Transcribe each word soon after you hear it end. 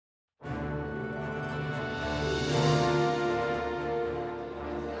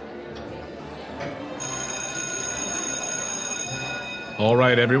All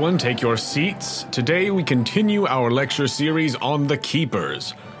right, everyone, take your seats. Today we continue our lecture series on the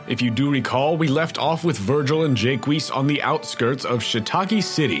Keepers. If you do recall, we left off with Virgil and Jaques on the outskirts of Shiitake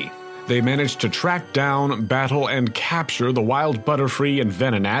City. They managed to track down, battle, and capture the wild Butterfree and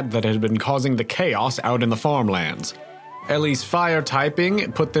Venonat that had been causing the chaos out in the farmlands. Ellie's fire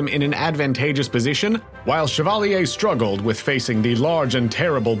typing put them in an advantageous position, while Chevalier struggled with facing the large and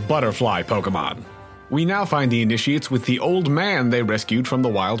terrible butterfly Pokemon. We now find the initiates with the old man they rescued from the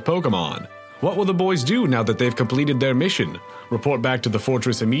wild Pokemon. What will the boys do now that they've completed their mission? Report back to the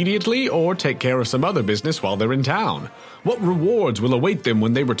fortress immediately, or take care of some other business while they're in town? What rewards will await them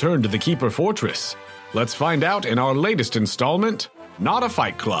when they return to the Keeper Fortress? Let's find out in our latest installment, Not a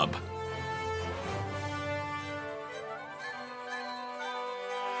Fight Club.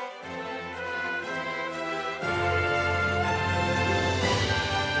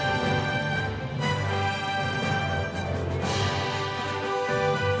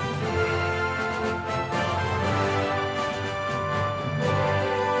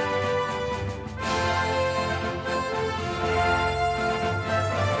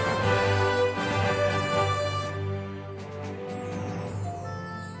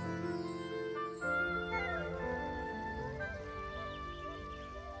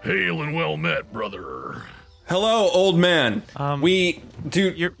 Hail and well met, brother. Hello, old man. We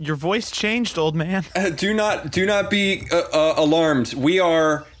do. Your voice changed, old man. Do not be alarmed. We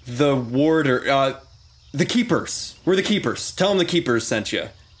are the warder. The keepers. We're the keepers. Tell them the keepers sent you.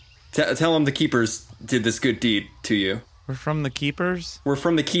 Tell them the keepers did this good deed to you. We're from the keepers. We're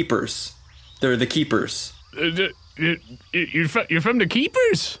from the keepers. They're the keepers. You're from the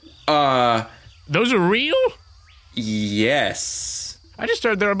Keepers? Those are real? Yes. I just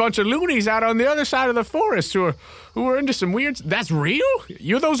heard there are a bunch of loonies out on the other side of the forest who are into some weird... That's real?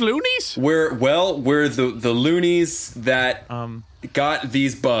 You're those loonies? We're the loonies that got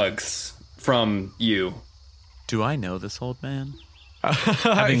these bugs from you. Do I know this old man?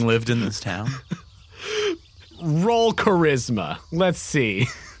 Having lived in this town? Roll charisma. Let's see.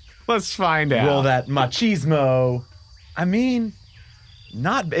 Let's find out. Roll that machismo. I mean,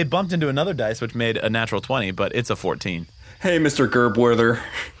 it bumped into another dice, which made a natural 20, but it's a 14. Hey, Mr. Gerbwerther.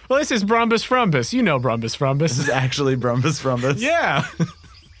 Well, this is Brumbus Frumbus. You know Brumbus Frumbus. This is actually Brumbus Frumbus. Yeah.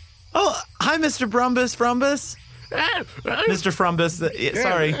 Oh, hi, Mr. Brumbus Frumbus. Mr. Frumbus.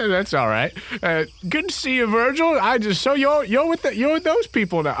 Sorry. That's all right. Good to see you, Virgil. You're with those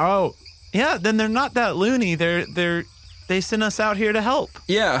people now. Oh. Yeah, then they're not that loony. They sent us out here to help.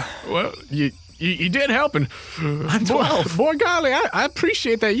 Yeah. Well, you did help, and I'm 12. Boy, golly, I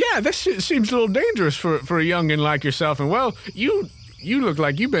appreciate that. Yeah, that shit seems a little dangerous for a youngin' like yourself. And well, you look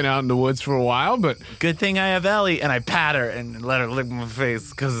like you've been out in the woods for a while, but good thing I have Ellie, and I pat her and let her lick my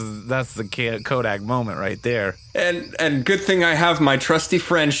face, because that's the Kodak moment right there. And good thing I have my trusty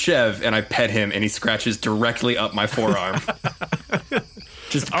friend Chev, and I pet him, and he scratches directly up my forearm.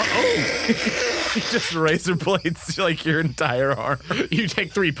 Just razor blades like your entire arm. You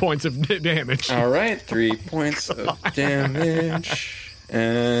take 3 points of damage. All right, 3 points of damage.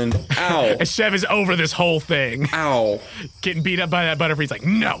 And ow. And Chev is over this whole thing. Ow. Getting beat up by that Butterfree. He's like,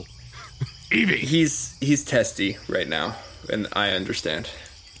 no. Evie. He's testy right now, and I understand.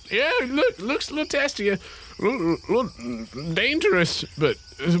 Yeah, looks a little testy. A little dangerous, but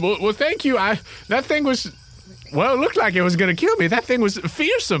well, thank you. That thing was... Well, it looked like it was going to kill me. That thing was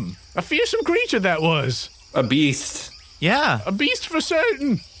fearsome. A fearsome creature that was. A beast. Yeah. A beast for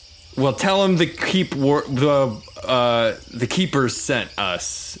certain. Well, tell him the keepers sent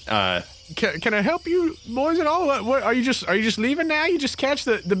us. Can I help you boys at all? What, are you just leaving now? You just catch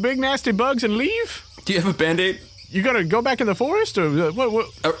the big nasty bugs and leave? Do you have a Band-Aid? You gonna go back in the forest, or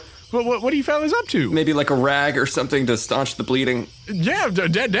what are you fellas up to? Maybe like a rag or something to staunch the bleeding. Yeah,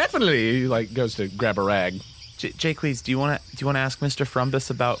 definitely. He goes to grab a rag. Jaques, do you want to ask Mr.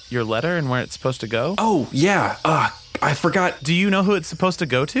 Frumbus about your letter and where it's supposed to go? Oh, yeah. I forgot. Do you know who it's supposed to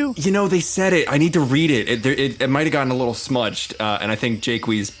go to? You know, they said it. I need to read it. It might have gotten a little smudged, and I think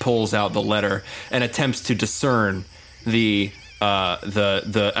Jaques pulls out the letter and attempts to discern the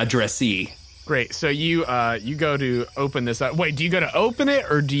addressee. Great. So you go to open this up. Wait, do you go to open it,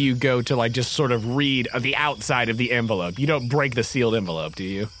 or do you go to just sort of read the outside of the envelope? You don't break the sealed envelope, do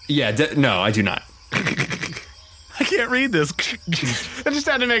you? Yeah. No, I do not. I can't read this. I just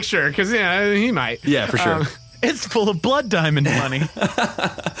had to make sure, because he might. Yeah, for sure. It's full of blood diamond money.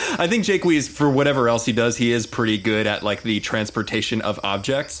 I think Jaques, for whatever else he does, he is pretty good at the transportation of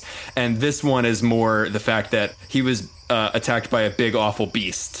objects. And this one is more the fact that he was attacked by a big, awful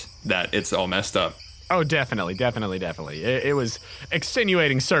beast, that it's all messed up. Oh, definitely. It was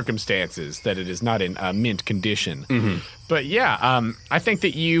extenuating circumstances that it is not in mint condition. Mm-hmm. But yeah, I think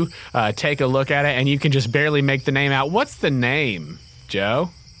that you take a look at it and you can just barely make the name out. What's the name, Joe?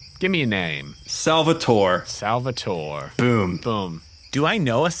 Give me a name. Salvatore. Salvatore. Boom. Boom. Do I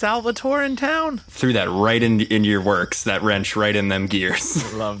know a Salvatore in town? Threw that right in your works, that wrench right in them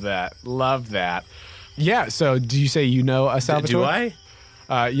gears. Love that. Yeah, so do you say you know a Salvatore? Do I?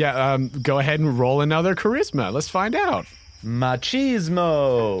 Go ahead and roll another charisma. Let's find out.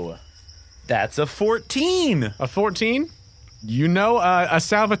 Machismo. That's a 14. A 14? You know a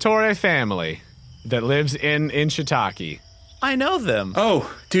Salvatore family that lives in Shiitake. I know them.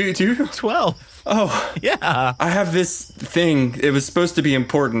 Oh, do you? 12. Oh, Yeah. I have this thing. It was supposed to be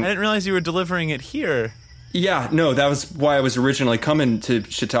important. I didn't realize you were delivering it here. Yeah, no, that was why I was originally coming to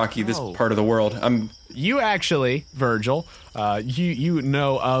Shiitake, this part of the world. You actually, Virgil, you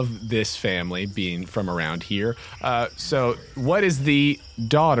know of this family being from around here. So what is the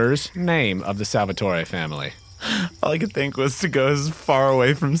daughter's name of the Salvatore family? All I could think was to go as far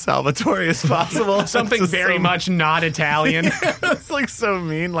away from Salvatore as possible. Something very much not Italian. That's like so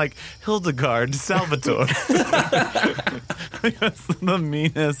mean, like Hildegard Salvatore. That's the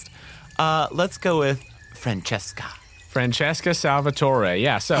meanest. Let's go with Francesca. Francesca Salvatore.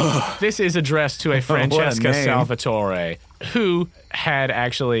 Yeah, so this is addressed to a Francesca name. Salvatore who had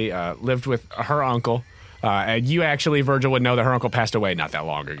actually lived with her uncle. And you actually, Virgil, would know that her uncle passed away not that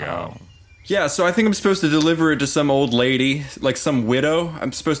long ago. Yeah, so I think I'm supposed to deliver it to some old lady, like some widow.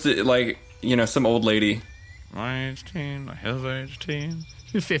 I'm supposed to, some old lady. My age teen, his age teen.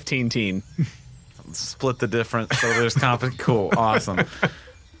 15 teen. Split the difference, so there's cool, awesome.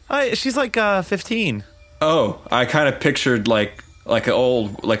 She's like 15. Oh, I kind of pictured like an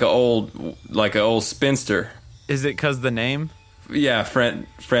old spinster. Is it because the name? Yeah,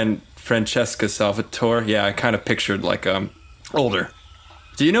 Francesca Salvatore. Yeah, I kind of pictured older.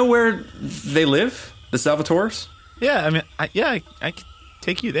 Do you know where they live, the Salvatores? Yeah, I mean, I could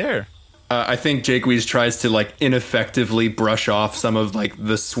take you there. I think Jaques tries to ineffectively brush off some of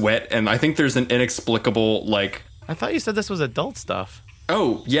the sweat, and I think there's an inexplicable I thought you said this was adult stuff.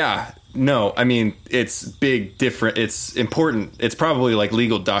 Oh yeah, no, I mean it's big, different. It's important. It's probably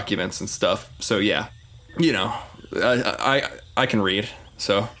legal documents and stuff. So yeah, I can read.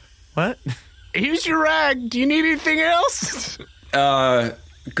 So What? Here's your rag. Do you need anything else?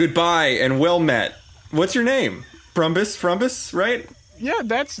 Goodbye and well met. What's your name? Frumbus, right? Yeah,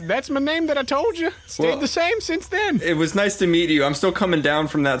 that's my name that I told you. Stayed the same since then. It was nice to meet you. I'm still coming down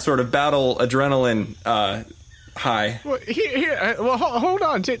from that sort of battle adrenaline high. Well, hold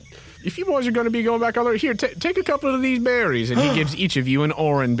on. If you boys are going to be going back all over here, take a couple of these berries, and he gives each of you an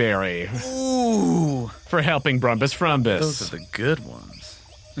orange berry. Ooh. For helping Frumbus. Those are the good ones.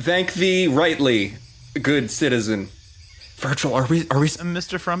 Thank thee rightly, good citizen. Virgil, are we?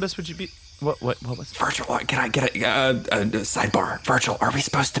 Mr. Frumbus, would you be... What was it? Virgil, can I get a sidebar? Virgil, are we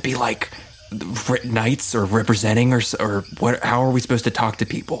supposed to be knights or representing or what? How are we supposed to talk to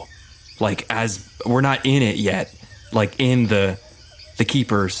people? As we're not in it yet, in the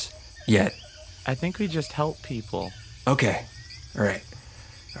keepers yet. I think we just help people. Okay, all right.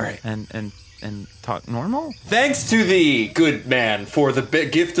 And talk normal. Thanks to thee, good man, for the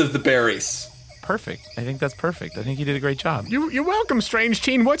gift of the berries. Perfect. I think that's perfect. I think you did a great job. You're welcome, strange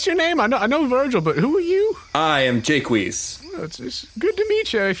teen. What's your name? I know Virgil, but who are you? I am Jaques. Well, it's good to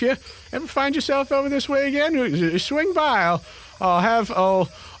meet you. If you ever find yourself over this way again, swing by. I'll have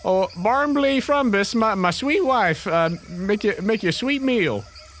Barmbley Frumbus, my sweet wife, make you a sweet meal.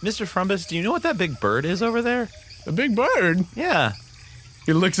 Mr. Frumbus, do you know what that big bird is over there? A big bird? Yeah.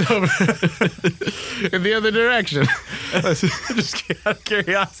 He looks over in the other direction. Just out of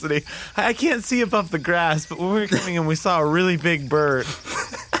curiosity. I can't see above the grass, but when we were coming in, we saw a really big bird.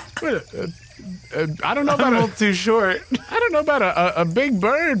 I don't know about I'm a little too short. I don't know about a big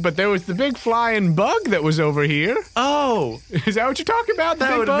bird, but there was the big flying bug that was over here. Oh. Is that what you're talking about?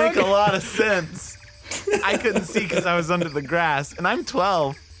 That would make a lot of sense. I couldn't see because I was under the grass, and I'm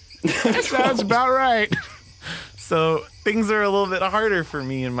 12. That sounds about right. So things are a little bit harder for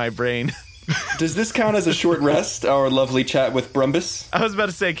me in my brain. Does this count as a short rest, our lovely chat with Frumbus? I was about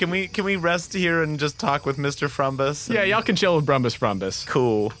to say, can we rest here and just talk with Mr. Frumbus? Yeah, y'all can chill with Frumbus.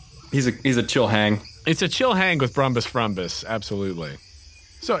 Cool. He's a chill hang. It's a chill hang with Frumbus, absolutely.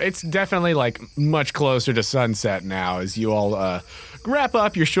 So it's definitely much closer to sunset now as you all wrap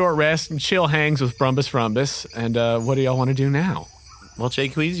up your short rest and chill hangs with Frumbus. And what do y'all want to do now? Well,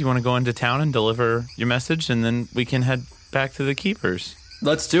 Jaques, you want to go into town and deliver your message, and then we can head back to the keepers.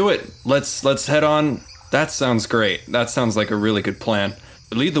 Let's do it. Let's head on. That sounds great. That sounds like a really good plan.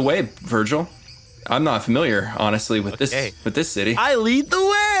 Lead the way, Virgil. I'm not familiar, honestly, with Okay. this city. I lead the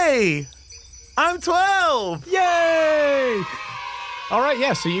way. I'm 12. Yay! All right,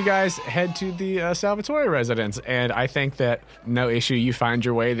 yeah, so you guys head to the Salvatore residence, and I think that no issue, you find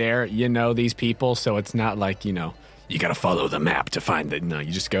your way there. You know these people, so it's not like, you got to follow the map to find it. No,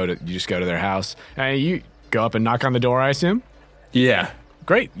 you just go to their house. And you go up and knock on the door, I assume? Yeah.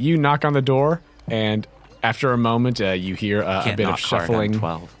 Great. You knock on the door, and after a moment, you hear a bit of shuffling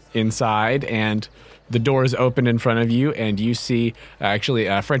inside, and the door is opened in front of you, and you see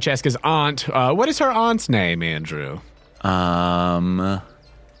Francesca's aunt. What is her aunt's name, Andrew?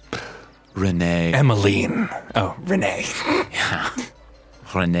 Renee. Emmeline. Oh, Renee.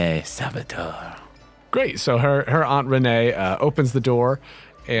 Renee Salvatore. Great. So her aunt Renee opens the door,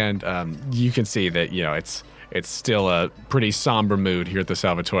 and you can see that it's still a pretty somber mood here at the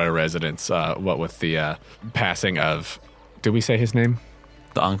Salvatore residence. What with the passing of, did we say his name?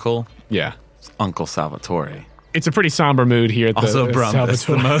 The uncle? Yeah. It's Uncle Salvatore. It's a pretty somber mood here at the Also, Brumbus,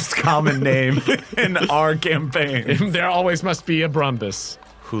 Salvatore. the most common name in our campaign. There always must be a Brumbus.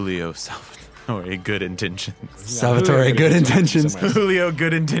 Julio Salvatore, good intentions. Salvatore, good intentions. Julio,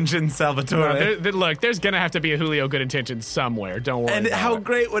 good intentions, Salvatore. Look, there's going to have to be a Julio good intentions somewhere. Don't worry And about how it.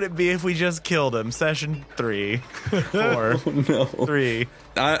 great would it be if we just killed him? Session 3. 4. No. 3.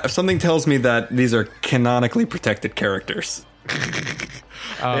 Something tells me that these are canonically protected characters.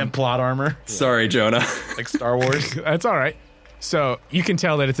 And plot armor, Sorry, Jonah. like Star Wars. That's all right. So you can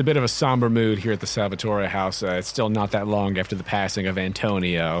tell that it's a bit of a somber mood here at the Salvatore house. It's still not that long after the passing of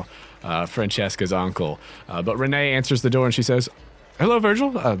Antonio, Francesca's uncle. But Renee answers the door and she says, "Hello, Virgil.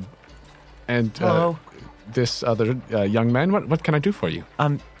 Hello. This other young man, what can I do for you?"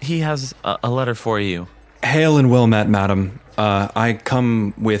 He has a letter for you. Hail and well met, madam. I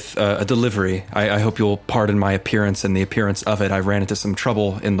come with a delivery. I hope you'll pardon my appearance and the appearance of it. I ran into some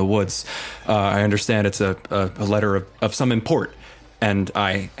trouble in the woods. I understand it's a letter of some import, and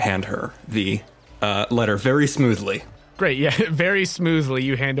I hand her the letter very smoothly. Great, yeah, very smoothly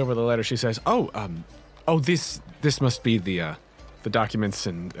you hand over the letter. She says, this must be the documents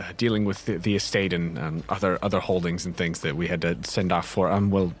and dealing with the estate and other holdings and things that we had to send off for.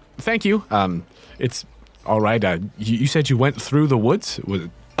 Well, thank you. It's all right. You said you went through the woods?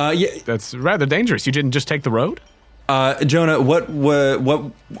 Yeah. That's rather dangerous. You didn't just take the road? Jonah, what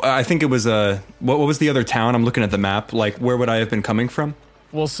I think it was what was the other town? I'm looking at the map. Like, where would I have been coming from?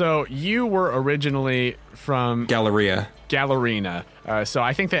 Well, so you were originally from Galleria. Gallerina. So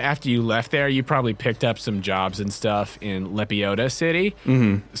I think that after you left there, you probably picked up some jobs and stuff in Lepiota City.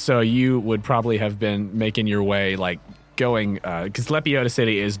 Mm-hmm. So you would probably have been making your way, like, going, because Lepiota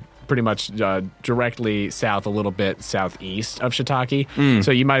City is pretty much directly south, a little bit southeast of Shiitake.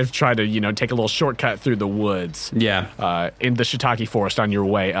 So you might have tried to, take a little shortcut through the woods. Yeah. In the Shiitake forest on your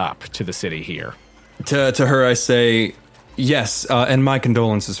way up to the city here. To her, I say, yes, and my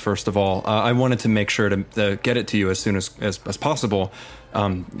condolences, first of all. I wanted to make sure to get it to you as soon as possible.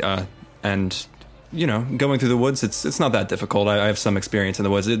 And, going through the woods, it's not that difficult. I have some experience in the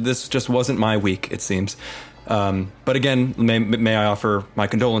woods. This just wasn't my week, it seems. But again, may I offer my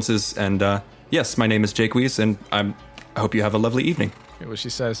condolences, and yes, my name is Jake Weiss, and I hope you have a lovely evening. Well, she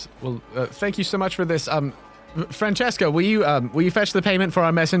says, well, thank you so much for this. Francesca, will you fetch the payment for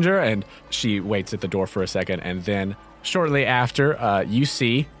our messenger? And she waits at the door for a second, and then shortly after, you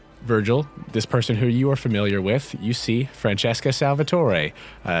see Virgil, this person who you are familiar with. You see Francesca Salvatore.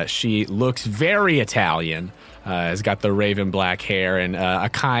 She looks very Italian. Has got the raven black hair and a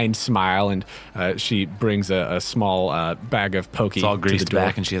kind smile, and she brings a small bag of pokey. It's all to the greased door.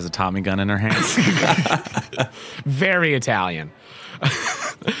 back, and she has a Tommy gun in her hand. Very Italian.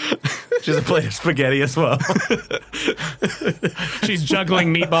 She has a plate of spaghetti as well. She's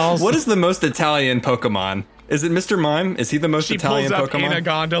juggling meatballs. What is the most Italian Pokemon? Is it Mr. Mime? Is he the most She Italian pulls up Pokemon? in a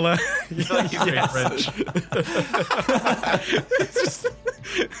gondola. French.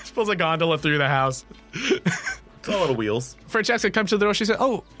 She pulls a gondola through the house. It's all little wheels. Francesca comes to the door. She says,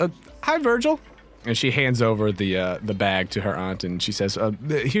 hi, Virgil. And she hands over the bag to her aunt, and she says,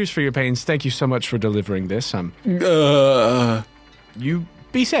 here's for your pains. Thank you so much for delivering this. You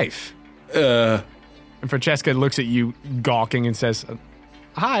be safe. And Francesca looks at you gawking and says,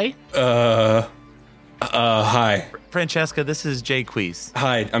 hi. Hi. Francesca, this is Jake Weiss.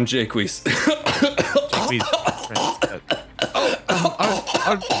 Hi, I'm Jake Weiss.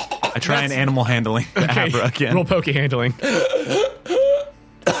 I try an animal handling Abra again. Roll pokey handling.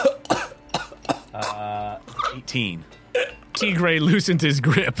 18. Tigray loosened his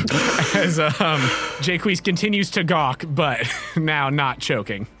grip as Jaquise continues to gawk, but now not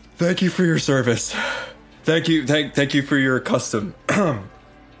choking. Thank you for your service. Thank you for your custom.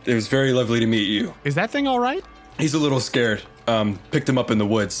 It was very lovely to meet you. Is that thing all right? He's a little scared. Picked him up in the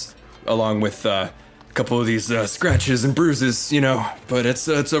woods, along with a couple of these scratches and bruises, But it's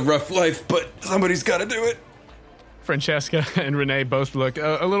a rough life, but somebody's got to do it. Francesca and Renee both look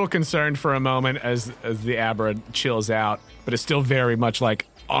a little concerned for a moment as the Abra chills out, but it's still very much like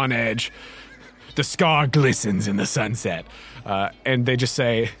on edge. The scar glistens in the sunset. And they just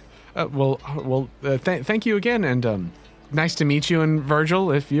say, thank you again, and nice to meet you. And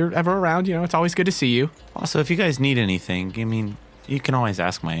Virgil, if you're ever around, it's always good to see you. Also, if you guys need anything, you can always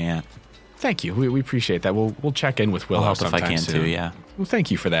ask my aunt. Thank you. We appreciate that. We'll check in with Willow I'll help if I sometime can soon. too, yeah. Well,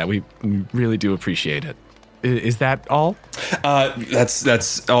 thank you for that. We really do appreciate it. Is that all?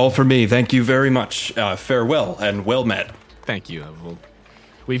 That's all for me. Thank you very much. Farewell and well met. Thank you.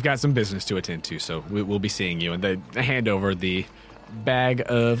 We've got some business to attend to, so we'll be seeing you. And they hand over the bag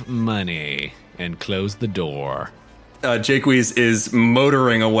of money and close the door. Jaques is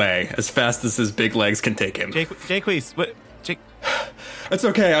motoring away as fast as his big legs can take him. Jaques, what? Jake. That's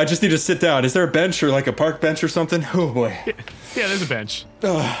okay. I just need to sit down. Is there a bench or like a park bench or something? Oh boy. Yeah, there's a bench.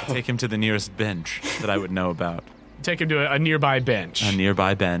 Take him to the nearest bench that I would know about. Take him to a nearby bench. A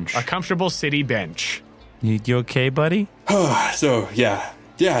nearby bench. A comfortable city bench. You okay, buddy? So, yeah.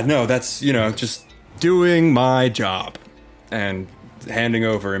 Yeah, no, that's, just doing my job and handing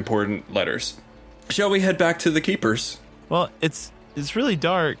over important letters. Shall we head back to the keepers? Well, it's really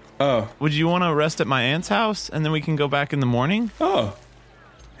dark. Oh. Would you want to rest at my aunt's house and then we can go back in the morning? Oh.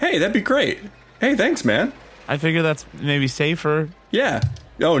 Hey, that'd be great. Hey, thanks, man. I figure that's maybe safer. Yeah.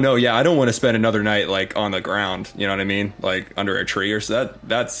 Oh, no, yeah, I don't want to spend another night, like, on the ground, you know what I mean? Like, under a tree or so.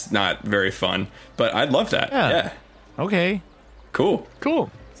 That's not very fun, but I'd love that. Yeah. Okay. Cool.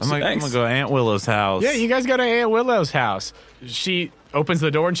 I'm going to go to Aunt Willow's house. Yeah, you guys go to Aunt Willow's house. She opens the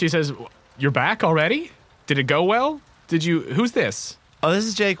door and she says, "You're back already? Did it go well? Who's this?" Oh, this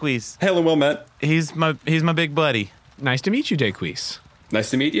is Jaques. Hail and well met. He's my big buddy. Nice to meet you, Jaques. Nice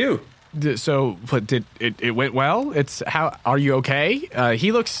to meet you. So, but did it went well? Are you okay?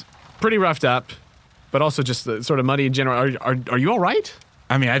 He looks pretty roughed up, but also just sort of muddy in general. Are you all right?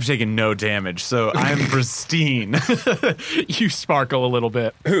 I've taken no damage, so I'm pristine. You sparkle a little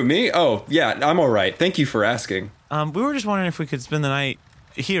bit. Who, me? Oh, yeah, I'm all right. Thank you for asking. We were just wondering if we could spend the night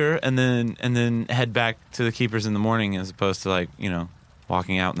here and then head back to the keepers in the morning as opposed to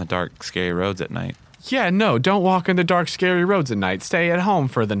walking out in the dark, scary roads at night. Yeah, no, don't walk in the dark, scary roads at night. Stay at home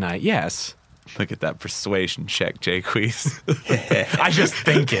for the night, yes. Look at that persuasion check, Jaques. I just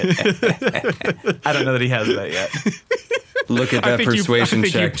think it. I don't know that he has that yet. Look at that persuasion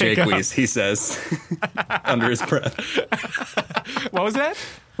check, Jaques, he says under his breath. What was that?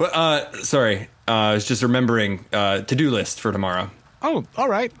 Well, sorry. I was just remembering to-do list for tomorrow. Oh, all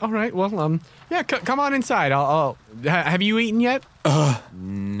right. Well, yeah, come on inside. Have you eaten yet?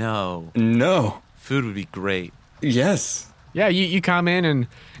 No. Food would be great. Yes. Yeah, you come in and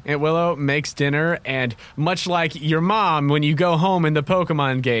Aunt Willow makes dinner, and much like your mom when you go home in the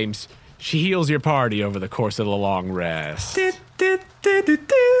Pokemon games, she heals your party over the course of the long rest.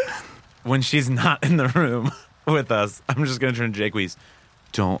 When she's not in the room with us, I'm just going to turn to Jaques.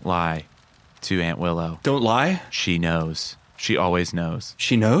 Don't lie to Aunt Willow. Don't lie? She knows. She always knows.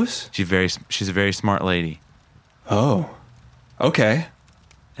 She knows? She's a very smart lady. Oh. Okay.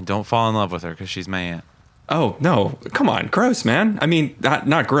 And don't fall in love with her because she's my aunt. Oh, no. Come on. Gross, man.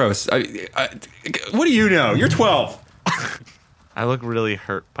 Not gross. What do you know? You're 12. I look really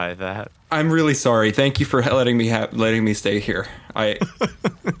hurt by that. I'm really sorry. Thank you for letting me stay here.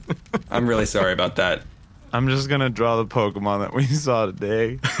 I'm really sorry about that. I'm just going to draw the Pokemon that we saw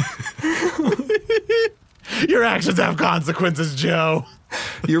today. Your actions have consequences, Joe.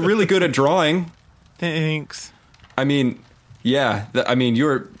 You're really good at drawing. Thanks. Yeah.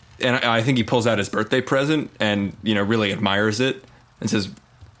 And I think he pulls out his birthday present and, really admires it and says,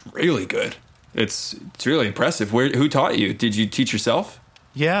 really good. It's really impressive. Who taught you? Did you teach yourself?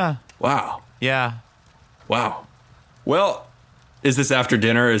 Yeah. Wow. Yeah. Wow. Well, is this after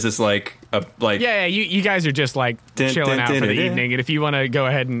dinner? Is this Yeah, you guys are just chilling out for the evening, and if you want to go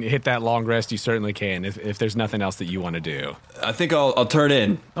ahead and hit that long rest, you certainly can. If there's nothing else that you want to do, I think I'll turn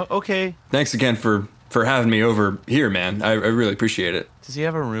in. Oh, okay. Thanks again for having me over here, man. I really appreciate it. Does he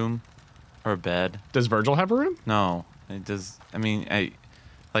have a room or a bed? Does Virgil have a room? No. Would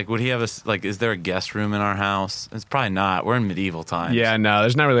he have is there a guest room in our house? It's probably not. We're in medieval times. Yeah, no,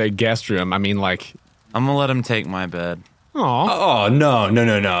 there's not really a guest room. I'm gonna let him take my bed. Oh, no. No.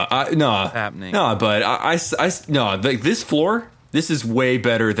 Happening. No, but no, this floor, this is way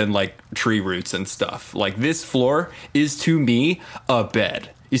better than tree roots and stuff. This floor is to me a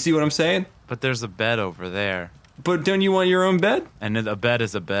bed. You see what I'm saying? But there's a bed over there. But don't you want your own bed? And a bed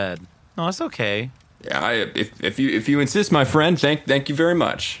is a bed. No, it's okay. Yeah, if you insist, my friend, thank you very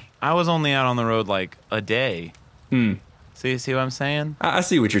much. I was only out on the road like a day. See what I'm saying? I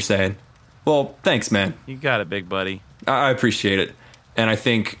see what you're saying. Well, thanks, man. You got it, big buddy. I appreciate it. And I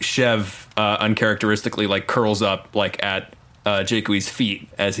think Chev uncharacteristically like curls up like at Jaquie's feet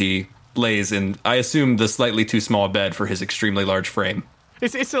as he lays in, I assume, the slightly too small bed for his extremely large frame.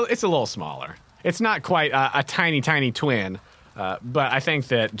 It's a little smaller. It's not quite a tiny twin, but I think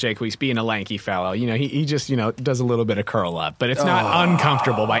that Jaquie's being a lanky fellow, he just does a little bit of curl up, but it's not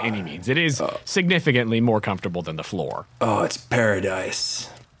uncomfortable by any means. It is significantly more comfortable than the floor. Oh, it's paradise.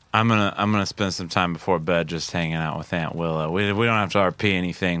 I'm gonna spend some time before bed just hanging out with Aunt Willow. We don't have to RP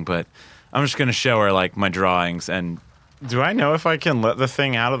anything, but I'm just gonna show her like my drawings. And do I know if I can let the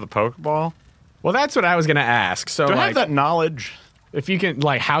thing out of the Pokeball? Well, that's what I was gonna ask. So Do I have that knowledge? If you can,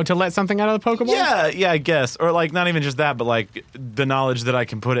 like, how to let something out of the Pokeball? Yeah, I guess. Or like not even just that, but like the knowledge that I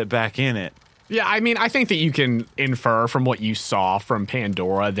can put it back in it. Yeah, I mean, I think that you can infer from what you saw from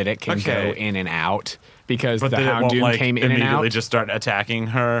Pandora that it can go in and out because the Houndoom came in and out. Immediately just start attacking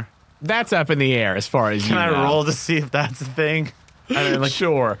her. That's up in the air as far as Can I roll to see if that's a thing? I mean,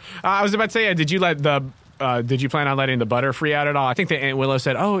 sure. I was about to say, did you plan on letting the Butterfree out at all? I think that Aunt Willow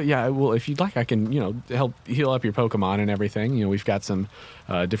said, "Oh yeah, well if you'd like, I can help heal up your Pokemon and everything. We've got some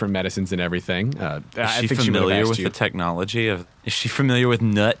different medicines and everything." Is she familiar with the technology of? Is she familiar with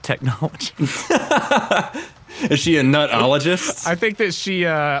nut technology? Is she a nutologist? I think that she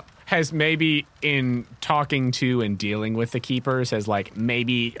has maybe in talking to and dealing with the keepers has like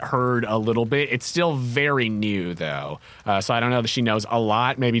maybe heard a little bit. It's still very new though, so I don't know that she knows a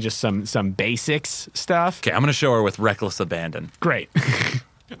lot. Maybe just some basics stuff. Okay, I'm gonna show her with reckless abandon. Great,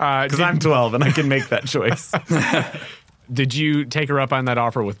 because I'm 12 and I can make that choice. Did you take her up on that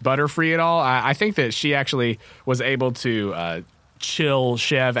offer with Butterfree at all? I think that she actually was able to chill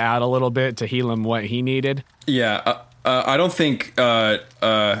Chev out a little bit to heal him what he needed. Yeah. I don't think.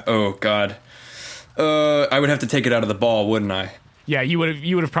 Oh God. I would have to take it out of the ball, wouldn't I? Yeah, you would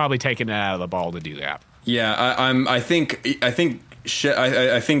have probably taken it out of the ball to do that. Yeah, I think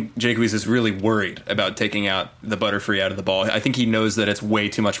Jaquie's is really worried about taking out the Butterfree out of the ball. I think he knows that it's way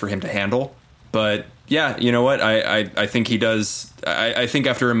too much for him to handle. But yeah, you know what? I think he does. I think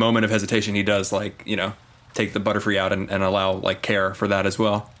after a moment of hesitation, he does take the Butterfree out and allow like care for that as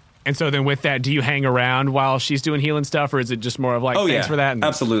well. And so then with that, do you hang around while she's doing healing stuff, or is it just more of like, thanks for that? And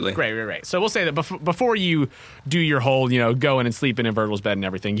absolutely. Great. So we'll say that before you do your whole, going and sleeping in Virgil's bed and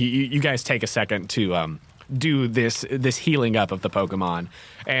everything, you guys take a second to do this healing up of the Pokemon.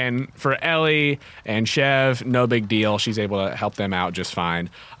 And for Ellie and Chev, no big deal. She's able to help them out just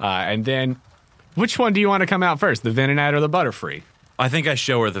fine. And then which one do you want to come out first, the Venonat or the Butterfree? I think I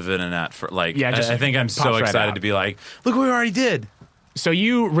show her the Venonat for like, I think I'm so right excited out. to be like, look what we already did. So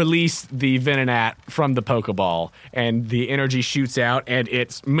you release the Venonat from the Pokeball, and the energy shoots out, and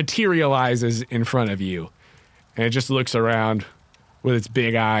it materializes in front of you. And it just looks around with its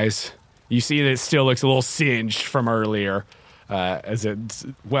big eyes. You see that it still looks a little singed from earlier.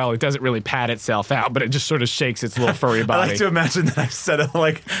 It doesn't really pat itself out, but it just sort of shakes its little furry body. I like to imagine that I said it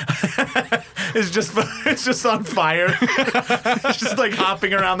like it's just on fire. It's just like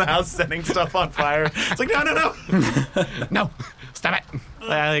hopping around the house, setting stuff on fire. It's like no, no, stop it.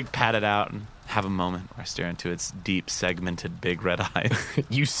 I like pat it out and have a moment where I stare into its deep, segmented, big red eyes.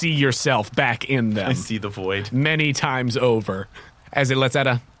 You see yourself back in them. I see the void many times over as it lets out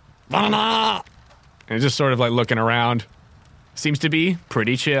a and it's just sort of like looking around. Seems to be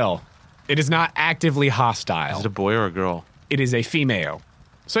pretty chill. It is not actively hostile. Is it a boy or a girl? It is a female.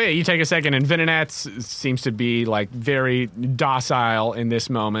 So yeah, you take a second, and Venonat seems to be like very docile in this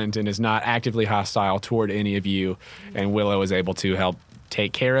moment and is not actively hostile toward any of you. And Willow is able to help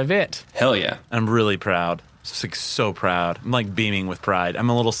take care of it. Hell yeah. I'm really proud. Just like so proud. I'm like beaming with pride. I'm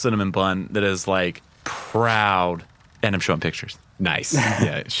a little cinnamon bun that is like proud. And I'm showing pictures. Nice.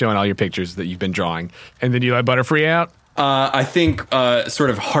 Yeah, showing all your pictures that you've been drawing. And then you let Butterfree out? I think, sort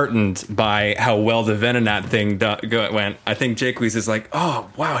of heartened by how well the Venonat thing went, I think Jaquie's is like, oh,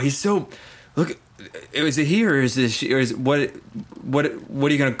 wow, he's so... Look, is it he or is this she? Or is what are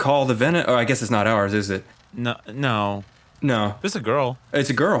you going to call the Venonat? Oh, I guess it's not ours, is it? No. It's a girl. It's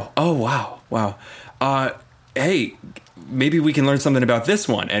a girl. Oh, wow. Hey, maybe we can learn something about this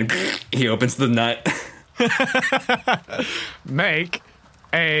one. And he opens the nut. Make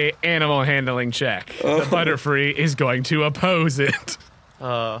a animal handling check. The Butterfree is going to oppose it.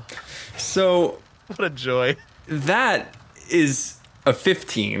 So what a joy. That is a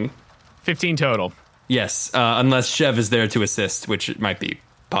 15. 15 total. Yes, unless Chev is there to assist, which might be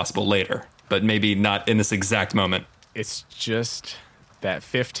possible later. but maybe not in this exact moment. It's just that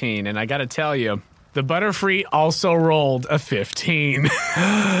 15, and I gotta tell you, the Butterfree also rolled a 15.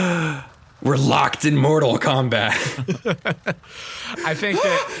 We're locked in Mortal Kombat. I think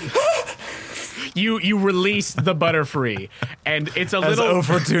that you release the Butterfree, and it's a As little...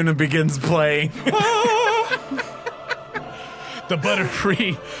 Fortuna begins playing. The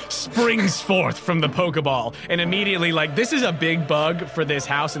Butterfree springs forth from the Pokeball, and immediately, like, this is a big bug for this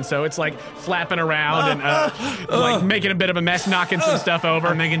house, and so it's, like, flapping around and, like, making a bit of a mess, knocking some stuff over.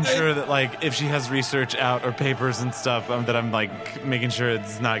 I'm making sure that, like, if she has research out or papers and stuff, that I'm, like, making sure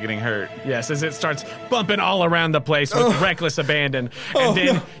it's not getting hurt. Yes, as it starts bumping all around the place with reckless abandon, and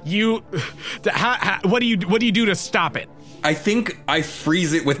then you... what do you do to stop it? I think I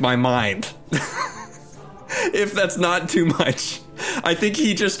freeze it with my mind. If that's not too much. I think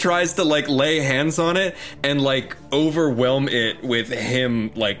he just tries to, like, lay hands on it and, like, overwhelm it with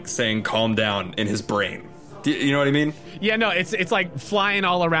him, like, saying calm down in his brain. You know what I mean? Yeah, no, it's like flying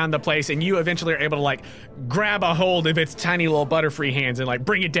all around the place, and you eventually are able to, like, grab a hold of its tiny little Butterfree hands and, like,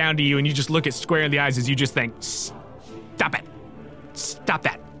 bring it down to you, and you just look it square in the eyes as you just think, stop it. Stop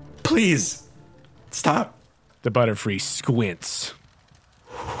that. Please. Stop. The Butterfree squints.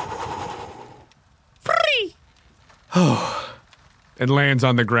 Free! And lands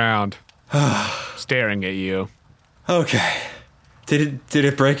on the ground, staring at you. Okay. Did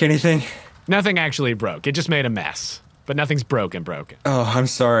it break anything? Nothing actually broke. It just made a mess. But nothing's broken. Oh, I'm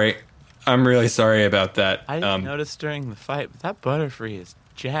sorry. I'm really sorry about that. I didn't notice during the fight, but that Butterfree is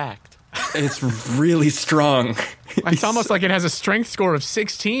jacked. It's really strong. It's almost like it has a strength score of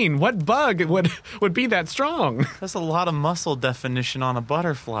 16. What bug would be that strong? That's a lot of muscle definition on a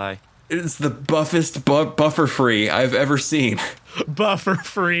butterfly. It's the buffest Bufferfree I've ever seen.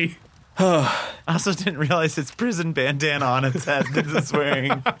 Bufferfree. I also didn't realize its prison bandana on its head that it's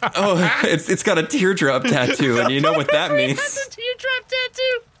wearing. Oh, it's got a teardrop tattoo, and you know what that means. That's a teardrop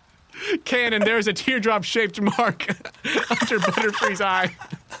tattoo. Cannon, there's a teardrop-shaped mark under Butterfree's eye.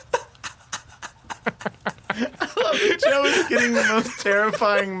 Joe is getting the most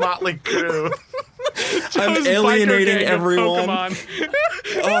terrifying motley crew. I'm alienating everyone.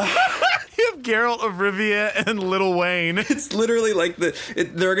 You have Geralt of Rivia and Lil Wayne. It's literally like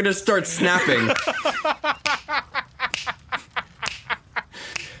they're gonna start snapping.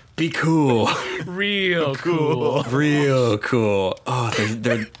 Be cool. Real cool. Real cool. Oh,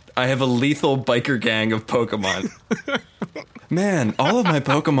 I have a lethal biker gang of Pokemon. Man, all of my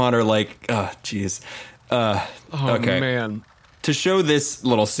Pokemon are like, oh, jeez. Okay. Man. To show this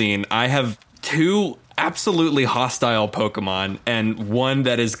little scene, I have 2 absolutely hostile Pokemon and one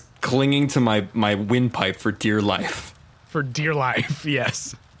that is clinging to my windpipe for dear life. For dear life,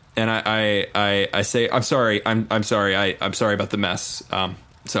 yes. And I say, I'm sorry. I'm sorry. I'm sorry about the mess.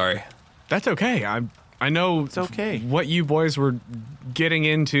 Sorry. That's okay. I know it's okay. What you boys were getting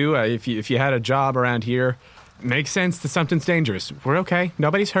into. If you had a job around here, makes sense that something's dangerous. We're okay.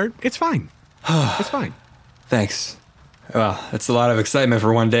 Nobody's hurt. It's fine. It's fine. Thanks. Well, that's a lot of excitement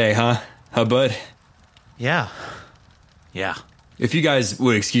for one day, huh? Huh, bud? Yeah. If you guys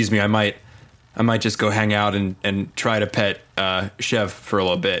would excuse me, I might just go hang out and try to pet Chev for a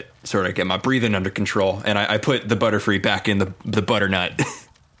little bit, sort of get my breathing under control. And I put the Butterfree back in the butternut.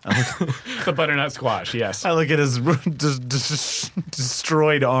 The butternut squash, yes. I look at his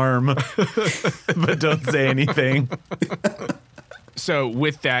destroyed arm, but don't say anything. So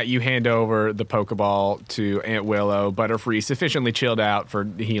with that, you hand over the Pokeball to Aunt Willow. Butterfree sufficiently chilled out for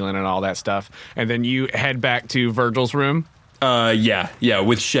healing and all that stuff. And then you head back to Virgil's room. Yeah,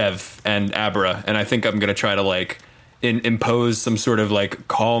 with Chev and Abra. And I think I'm going to try to, like, impose some sort of, like,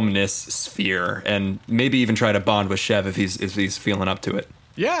 calmness sphere. And maybe even try to bond with Chev if he's feeling up to it.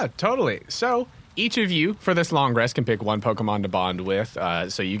 Yeah, totally. So each of you, for this long rest, can pick one Pokemon to bond with.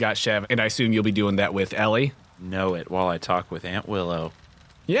 So you got Chev, and I assume you'll be doing that with Ellie. Know it while I talk with Aunt Willow.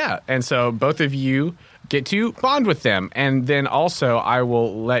 Yeah, and so both of you get to bond with them. And then also I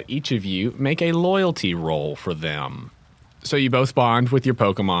will let each of you make a loyalty roll for them. So you both bond with your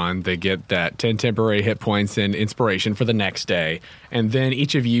Pokemon. They get that 10 temporary hit points and inspiration for the next day. And then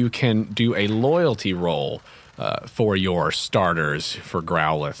each of you can do a loyalty roll for your starters for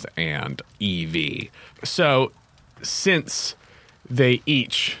Growlithe and Eevee. So since they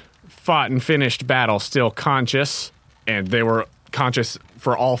each fought and finished battle still conscious, and they were conscious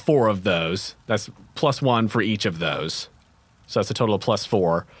for all 4 of those, that's +1 for each of those. So that's a total of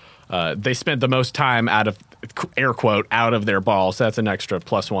 +4. They spent the most time out of, air quote, out of their balls. So that's an extra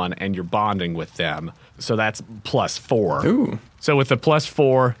 +1, and you're bonding with them. So that's +4. Ooh. So with the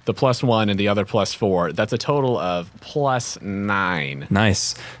 +4, the +1, and the other +4, that's a total of +9.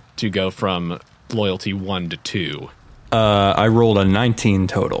 Nice. to go from loyalty 1 to 2. I rolled a 19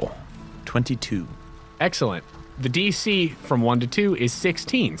 total. 22. Excellent. The DC from 1 to 2 is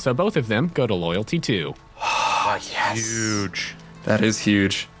 16, so both of them go to loyalty 2. Huge. That is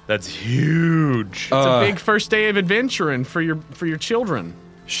huge. That's huge. It's a big first day of adventuring for your children.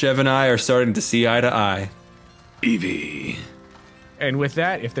 Chev and I are starting to see eye to eye. Evie. And with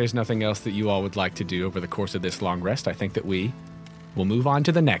that, if there's nothing else that you all would like to do over the course of this long rest, I think that we will move on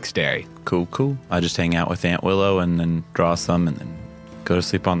to the next day. Cool. I just hang out with Aunt Willow and then draw some and then go to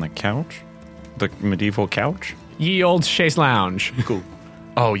sleep on the couch. The medieval couch. Ye old chaise lounge. Cool.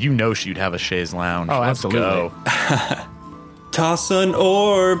 Oh, you know she'd have a chaise lounge. Oh, Let's absolutely. go. Toss an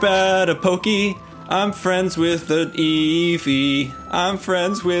orb at a pokey. I'm friends with an Eevee. I'm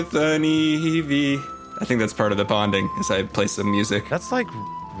friends with an Eevee. I think that's part of the bonding as I play some music. That's like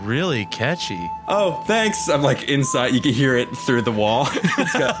really catchy. Oh, thanks. I'm like inside. You can hear it through the wall.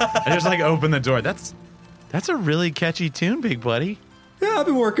 I just like open the door. That's a really catchy tune, big buddy. Yeah, I've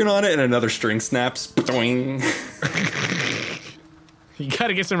been working on it, and another string snaps. Boing. You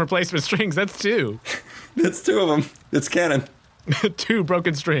gotta get some replacement strings. That's 2. That's 2 of them. It's canon. 2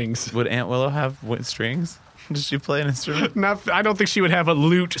 broken strings. Would Aunt Willow have strings? Does she play an instrument? I don't think she would have a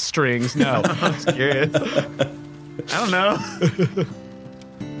lute strings, no. I'm just curious. I don't know.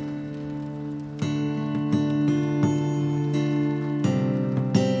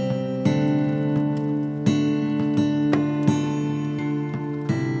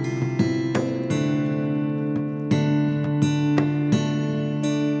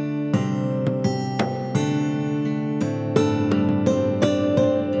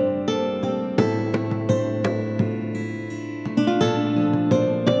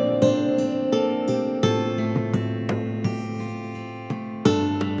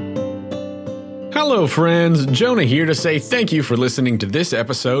 Hello, friends. Jonah here to say thank you for listening to this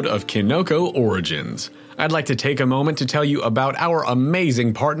episode of Kinoko Origins. I'd like to take a moment to tell you about our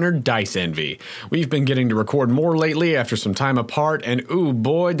amazing partner, Dice Envy. We've been getting to record more lately after some time apart, and ooh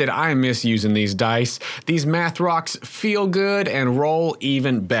boy, did I miss using these dice. These math rocks feel good and roll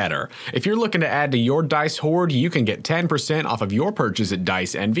even better. If you're looking to add to your dice hoard, you can get 10% off of your purchase at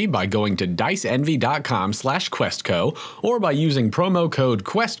Dice Envy by going to diceenvy.com/questco or by using promo code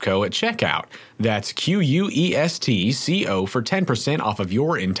QuestCo at checkout. That's QUESTCO for 10% off of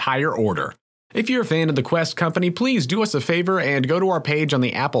your entire order. If you're a fan of the Quest Company, please do us a favor and go to our page on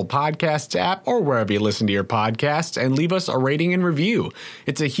the Apple Podcasts app or wherever you listen to your podcasts and leave us a rating and review.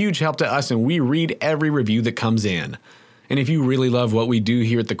 It's a huge help to us and we read every review that comes in. And if you really love what we do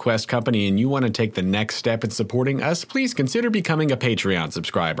here at the Quest Company and you want to take the next step in supporting us, please consider becoming a Patreon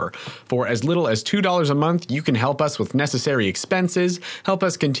subscriber. For as little as $2 a month, you can help us with necessary expenses, help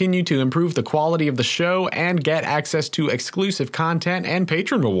us continue to improve the quality of the show, and get access to exclusive content and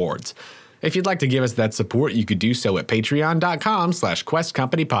patron rewards. If you'd like to give us that support, you could do so at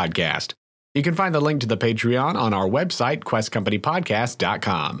patreon.com/questcompanypodcast. You can find the link to the Patreon on our website,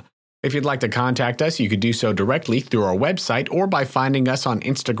 questcompanypodcast.com. If you'd like to contact us, you could do so directly through our website or by finding us on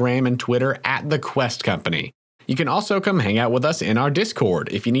Instagram and Twitter at The Quest Company. You can also come hang out with us in our Discord.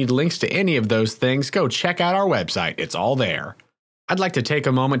 If you need links to any of those things, go check out our website. It's all there. I'd like to take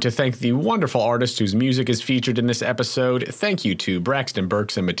a moment to thank the wonderful artist whose music is featured in this episode. Thank you to Braxton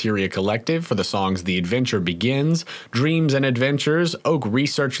Burks and Materia Collective for the songs The Adventure Begins, Dreams and Adventures, Oak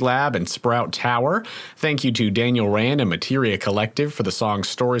Research Lab, and Sprout Tower. Thank you to Daniel Rand and Materia Collective for the songs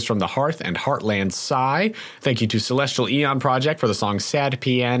Stories from the Hearth and Heartland Sigh. Thank you to Celestial Eon Project for the song Sad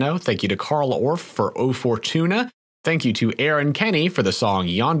Piano. Thank you to Carl Orff for O Fortuna. Thank you to Aaron Kenny for the song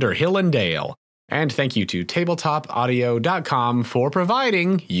Yonder Hill and Dale. And thank you to tabletopaudio.com for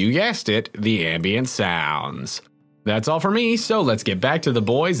providing, you guessed it, the ambient sounds. That's all for me, so let's get back to the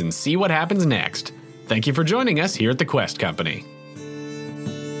boys and see what happens next. Thank you for joining us here at the Quest Company.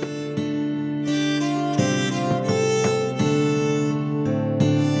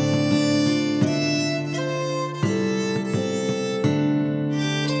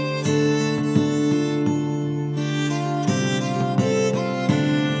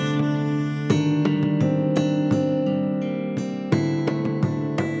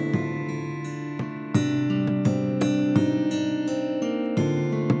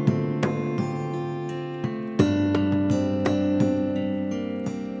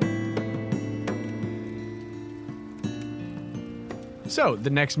 So the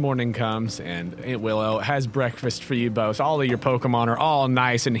next morning comes, and Aunt Willow has breakfast for you both. All of your Pokemon are all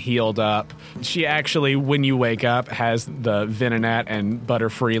nice and healed up. She actually, when you wake up, has the Venonat and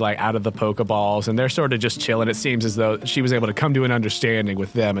Butterfree like out of the Pokeballs, and they're sort of just chilling. It seems as though she was able to come to an understanding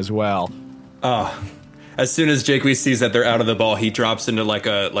with them as well. Oh, as soon as Jake sees that they're out of the ball, he drops into like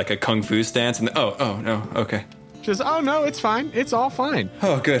a kung fu stance, and oh no, okay. Just, oh no, it's fine. It's all fine.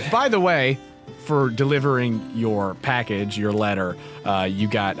 Oh, good. By the way, for delivering your package, your letter, you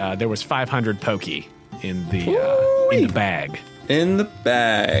got there was 500 pokey in the bag. In the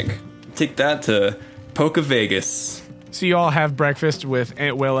bag. Take that to Poca Vegas. So you all have breakfast with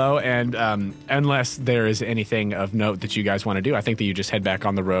Aunt Willow, and unless there is anything of note that you guys want to do, I think that you just head back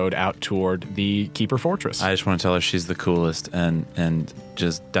on the road out toward the Keeper Fortress. I just want to tell her she's the coolest and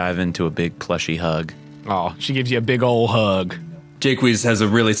just dive into a big plushy hug. Oh, she gives you a big old hug. Jake has a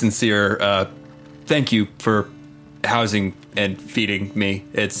really sincere thank you for housing and feeding me.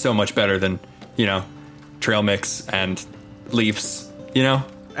 It's so much better than, trail mix and leaves,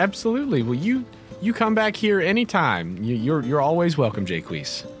 Absolutely. Well, you come back here anytime. You're always welcome,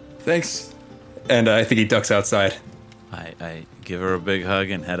 Jaquez. Thanks. And I think he ducks outside. I give her a big hug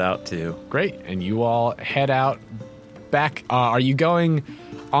and head out too. Great. And you all head out back. Are you going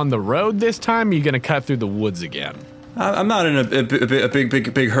on the road this time? Or are you going to cut through the woods again? I'm not in a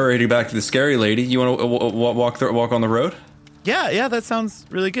big hurry to get back to the scary lady. You want to walk on the road? Yeah, that sounds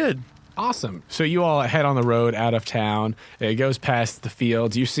really good. Awesome. So you all head on the road out of town. It goes past the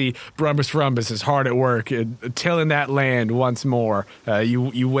fields. You see Brumbus Rumbus is hard at work, tilling that land once more.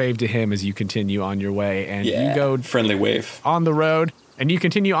 You wave to him as you continue on your way, and you go friendly wave on the road. And you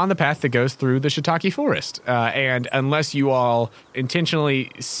continue on the path that goes through the Shiitake Forest. And unless you all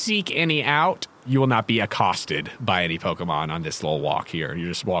intentionally seek any out, you will not be accosted by any Pokemon on this little walk here. You're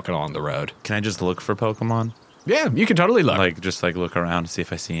just walking along the road. Can I just look for Pokemon? Yeah, you can totally look. Look around and see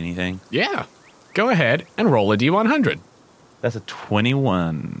if I see anything. Yeah. Go ahead and roll a D100. That's a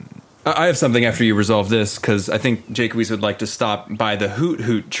 21. I have something after you resolve this, because I think Jake would like to stop by the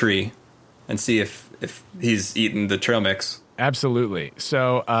Hoot tree and see if he's eaten the trail mix. Absolutely.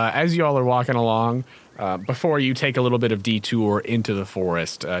 So as you all are walking along, before you take a little bit of detour into the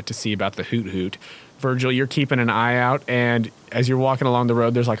forest to see about the Hoot, Virgil, you're keeping an eye out, and as you're walking along the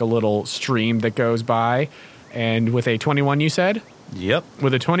road, there's like a little stream that goes by. And with a 21, you said? Yep.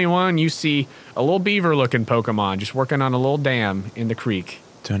 With a 21, you see a little beaver-looking Pokemon just working on a little dam in the creek.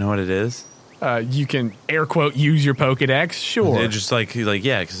 Do I know what it is? You can, air quote, use your Pokedex, sure. Just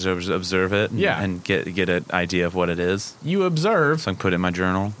because observe it and get an idea of what it is. You observe. So I can put it in my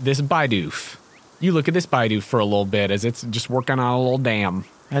journal. This Bidoof. You look at this Bidoof for a little bit as it's just working on a little dam.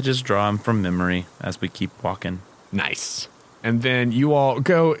 I just draw him from memory as we keep walking. Nice. And then you all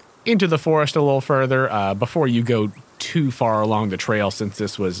go into the forest a little further before you go too far along the trail, since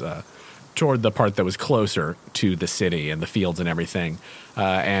this was toward the part that was closer to the city and the fields and everything.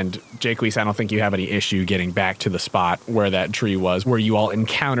 And Jaquez, I don't think you have any issue getting back to the spot where that tree was, where you all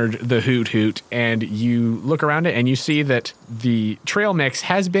encountered the Hoot, and you look around it and you see that the trail mix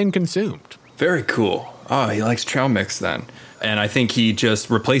has been consumed. Very cool. Oh, he likes trail mix then. And I think he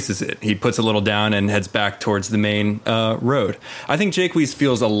just replaces it. He puts a little down and heads back towards the main road. I think Jaquez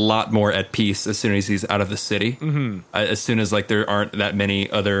feels a lot more at peace as soon as he's out of the city. Mm-hmm. As soon as there aren't that many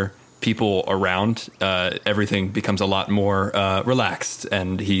other people around, everything becomes a lot more relaxed,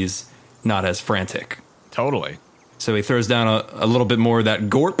 and he's not as frantic. Totally. So he throws down a little bit more of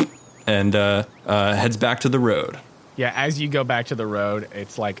that gorp and heads back to the road. Yeah, as you go back to the road,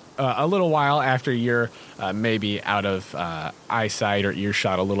 it's like a little while after you're maybe out of eyesight or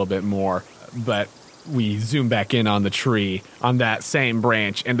earshot a little bit more, but we zoom back in on the tree on that same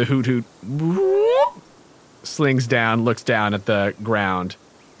branch, and the Hoot slings down, looks down at the ground,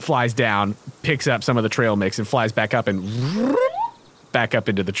 flies down, picks up some of the trail mix, and flies back up and back up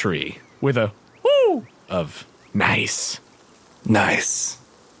into the tree with a whoo of nice. Nice.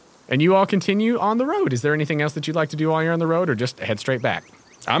 And you all continue on the road. Is there anything else that you'd like to do while you're on the road, or just head straight back?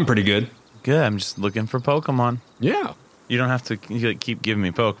 I'm pretty good. Good. I'm just looking for Pokemon. Yeah. You don't have to keep giving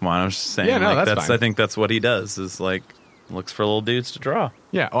me Pokemon. I was just saying. Yeah, no, that's fine. I think that's what he does, is looks for little dudes to draw.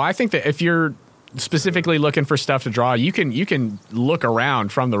 Yeah. Well, I think that if you're specifically looking for stuff to draw, you can look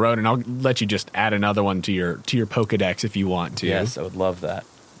around from the road, and I'll let you just add another one to your Pokedex if you want to. Yes, I would love that.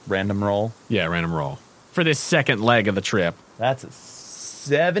 Random roll? Yeah, random roll. For this second leg of the trip. That's a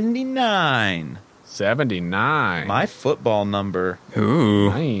 79. 79. My football number. Ooh.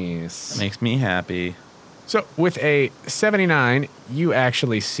 Nice. That makes me happy. So with a 79, you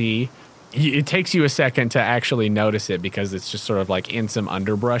actually see, it takes you a second to actually notice it because it's just sort of like in some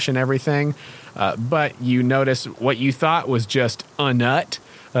underbrush and everything. But you notice what you thought was just a nut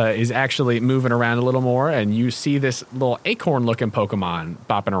is actually moving around a little more, and you see this little acorn-looking Pokemon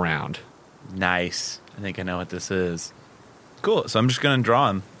bopping around. Nice. I think I know what this is. Cool. So I'm just going to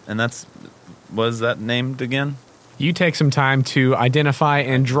draw him. And what is that named again? You take some time to identify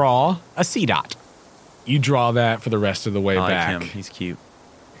and draw a Seedot. You draw that for the rest of the way I like back. him. He's cute.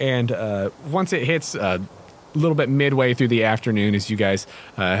 And once it hits a little bit midway through the afternoon, as you guys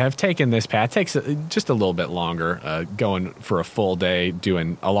have taken this path, takes just a little bit longer going for a full day,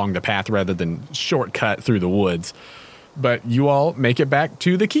 doing along the path rather than shortcut through the woods. But you all make it back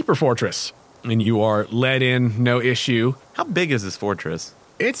to the Keeper Fortress, and you are let in, no issue. How big is this fortress?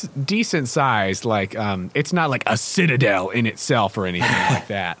 It's decent sized, like it's not like a citadel in itself or anything like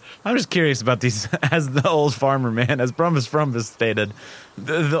that. I'm just curious about these, as the old farmer man, as Brumbus Frumbus stated,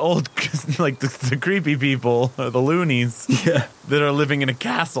 the old, like the creepy people, the loonies, that are living in a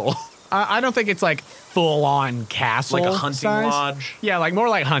castle. I don't think it's like full on castle, Like a hunting size. lodge? Yeah, like more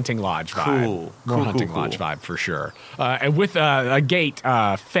like hunting lodge vibe. Cool. More Cool, hunting cool, lodge cool. vibe for sure. And with a gate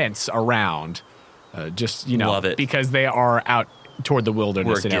fence around, just Love it. because they are out toward the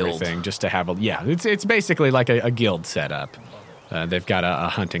wilderness We're a and guild. everything, just to have it's basically like a guild setup. They've got a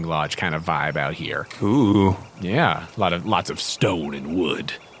hunting lodge kind of vibe out here. Ooh. Yeah, lots of stone and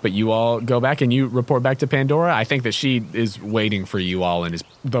wood. But you all go back and you report back to Pandora. I think that she is waiting for you all and is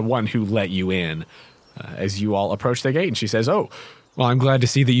the one who let you in as you all approach the gate. And she says, "Oh, well, I'm glad to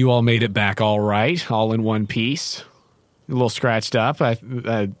see that you all made it back all right, all in one piece. A little scratched up.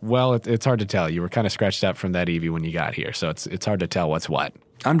 It's hard to tell. You were kind of scratched up from that Eevee when you got here, so it's hard to tell what's what.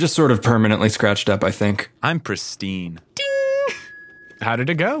 I'm just sort of permanently scratched up, I think. I'm pristine. How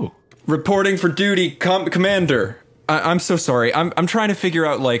did it go? Reporting for duty, Commander. I'm so sorry. I'm trying to figure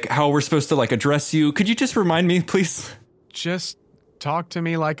out, like, how we're supposed to, like, address you. Could you just remind me, please? Just talk to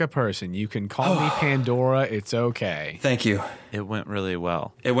me like a person. You can call me Pandora. It's okay. Thank you. It went really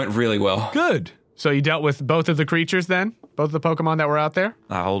well. It went really well. Good. So you dealt with both of the creatures then? Both of the Pokemon that were out there?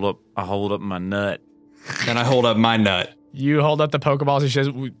 I hold up my nut. And I hold up my nut. You hold up the Pokeballs. He says,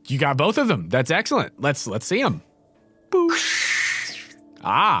 "You got both of them. That's excellent. Let's see them."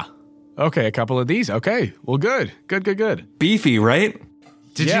 Okay, a couple of these. Okay, well, good. Beefy, right?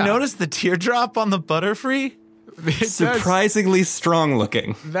 Did Yeah. you notice the teardrop on the Butterfree? Surprisingly strong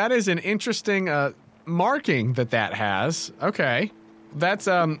looking. That is an interesting marking that has. Okay, that's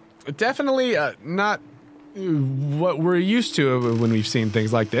definitely not what we're used to when we've seen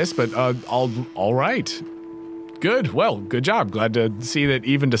things like this. But all right, good. Well, good job. Glad to see that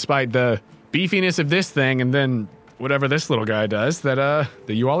even despite the beefiness of this thing, and then whatever this little guy does, that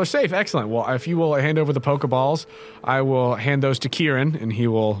you all are safe. Excellent. Well, if you will hand over the Pokeballs, I will hand those to Kieran, and he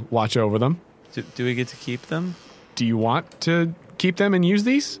will watch over them. Do we get to keep them? Do you want to keep them and use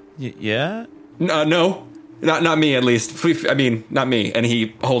these? Yeah? No. Not me, at least. I mean, not me. And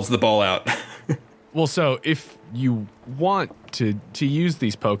he holds the ball out. Well, so if you want to use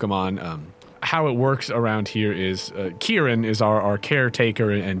these Pokemon, how it works around here is Kieran is our caretaker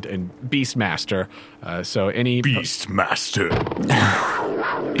and Beastmaster. So any Beastmaster.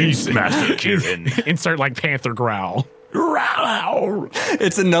 Beastmaster Kieran. insert like panther growl.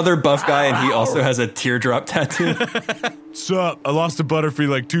 It's another buff guy, and he also has a teardrop tattoo. Sup? I lost a Butterfree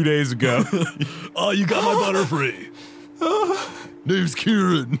like 2 days ago. Oh, you got my Butterfree. Name's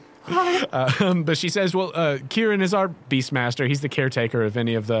Kieran. But she says, well, Kieran is our Beastmaster. He's the caretaker of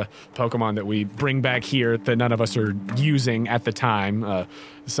any of the Pokemon that we bring back here that none of us are using at the time.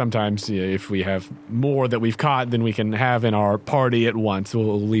 Sometimes if we have more that we've caught than we can have in our party at once,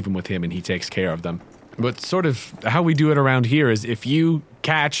 we'll leave them with him and he takes care of them. But sort of how we do it around here is if you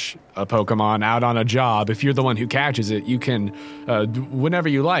catch a Pokemon out on a job, if you're the one who catches it, you can, whenever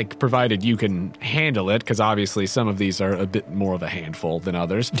you like, provided you can handle it, because obviously some of these are a bit more of a handful than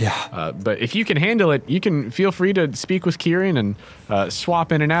others. Yeah. But if you can handle it, you can feel free to speak with Kieran and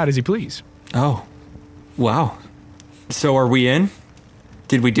swap in and out as you please. Oh. Wow. So are we in?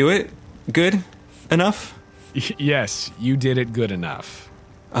 Did we do it? Good enough? Yes, you did it good enough.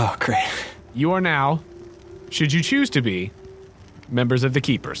 Oh, great. You are now, should you choose to be, members of the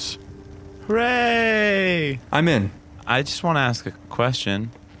Keepers. Hooray! I'm in. I just want to ask a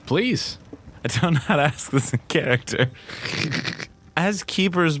question. Please. I don't know how to ask this in character. As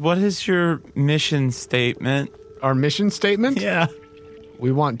keepers, what is your mission statement? Our mission statement? Yeah.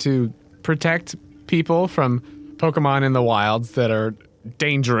 We want to protect people from Pokemon in the wilds that are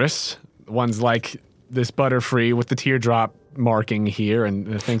dangerous. Ones like this Butterfree with the teardrop marking here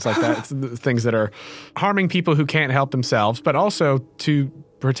and things like that. It's the things that are harming people who can't help themselves, but also to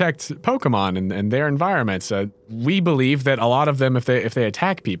protect Pokemon and their environments. We believe that a lot of them, if they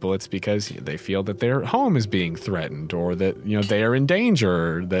attack people, it's because they feel that their home is being threatened, or that they are in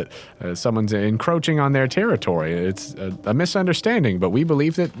danger, or that someone's encroaching on their territory. It's a misunderstanding, but we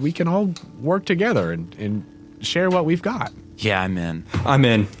believe that we can all work together and share what we've got. Yeah, I'm in. I'm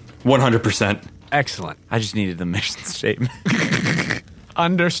in. 100%. Excellent. I just needed the mission statement.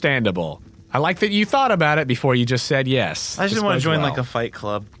 Understandable. I like that you thought about it before you just said yes. I just This want to bodes join well. like a fight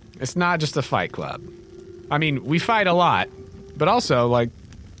club. It's not just a fight club. I mean, we fight a lot, but also, like,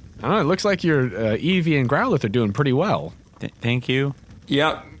 I don't know, it looks like your Eevee and Growlithe are doing pretty well. Thank you.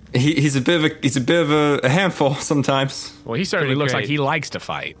 Yeah, he's a bit of a handful sometimes. Well, he certainly Pretty looks great. like he likes to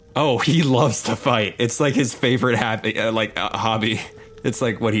fight. Oh, he loves to fight. It's like his favorite hobby. It's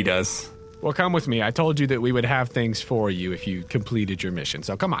like what he does. Well, come with me. I told you that we would have things for you if you completed your mission.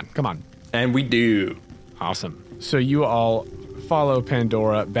 So come on. And we do. Awesome. So you all follow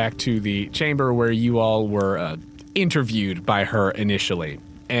Pandora back to the chamber where you all were interviewed by her initially.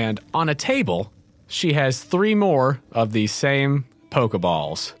 And on a table, she has 3 more of these same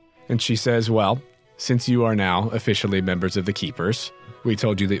Pokeballs. And she says, well, since you are now officially members of the Keepers, we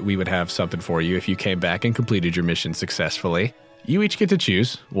told you that we would have something for you if you came back and completed your mission successfully. You each get to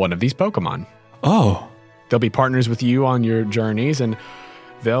choose one of these Pokemon. Oh. They'll be partners with you on your journeys, and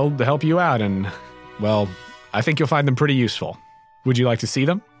they'll help you out. And, well, I think you'll find them pretty useful. Would you like to see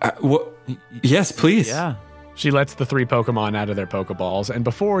them? Yes, please. Yeah. She lets the 3 Pokemon out of their Pokeballs, and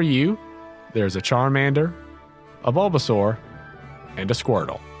before you, there's a Charmander, a Bulbasaur, and a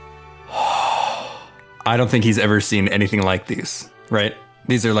Squirtle. I don't think he's ever seen anything like these, right?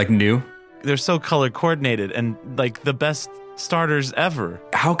 These are like new. They're so color coordinated and like the best starters ever.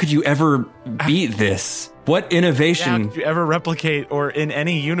 How could you ever beat this? What How innovation? could you ever replicate or in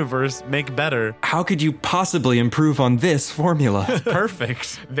any universe make better? How could you possibly improve on this formula?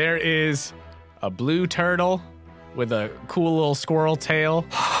 Perfect. There is a blue turtle with a cool little squirrel tail.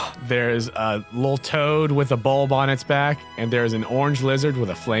 There's a little toad with a bulb on its back, and there's an orange lizard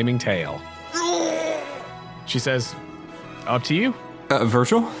with a flaming tail. She says, up to you.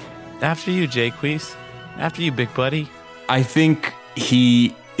 Virgil? After you, Jaquees. After you, big buddy. I think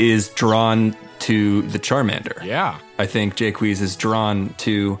he is drawn to the Charmander. Yeah. I think Jaquees is drawn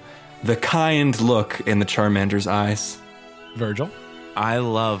to the kind look in the Charmander's eyes. Virgil? I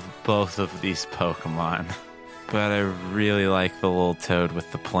love both of these Pokemon, but I really like the little toad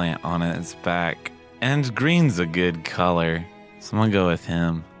with the plant on its back. And green's a good color, so I'm gonna go with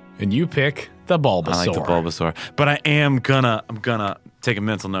him. And you pick the Bulbasaur. I like the Bulbasaur, but I'm gonna take a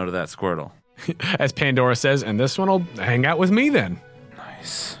mental note of that Squirtle. As Pandora says, and this one will hang out with me then.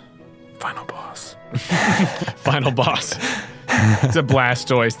 Nice. Final boss. Final boss. It's a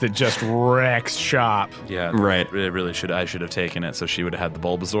Blastoise that just wrecks shop. Yeah, Right. I should have taken it, so she would have had the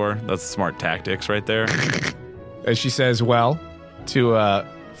Bulbasaur. That's smart tactics right there. As she says, well, to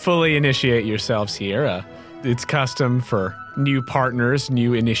fully initiate yourselves here, it's custom for new partners,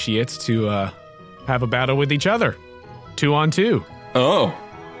 new initiates to have a battle with each other. 2 on 2. Oh.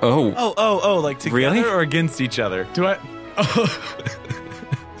 Like together Really? or against each other? Do I?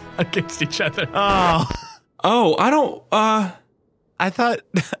 Against each other. Oh, I don't, I thought,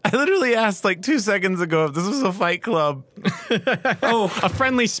 I literally asked like 2 seconds ago if this was a fight club. A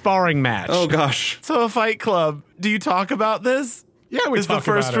friendly sparring match. oh gosh. So a fight club, do you talk about this? yeah, we Is the talk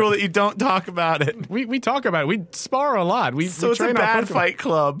first about rule it. that you don't talk about it. We talk about it. We spar a lot. So we it's a train our bad Pokemon. fight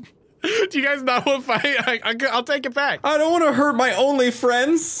club. Do you guys not want to fight? I'll take it back. I don't want to hurt my only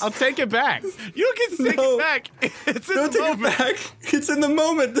friends. I'll take it back. You don't get to take No. it back. It's in Don't the take moment. it back. It's in the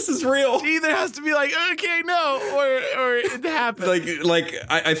moment. This is real. It either has to be like, okay, no, or it happened.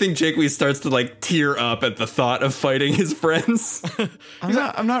 I think Jaquees starts to like tear up at the thought of fighting his friends.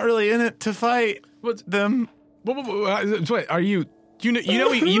 I'm not really in it to fight them. Wait, are you?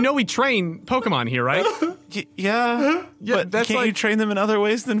 You know we train Pokemon here, right? Yeah, Yeah, but that's can't like- you train them in other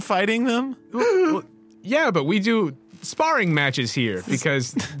ways than fighting them? Yeah, but we do sparring matches here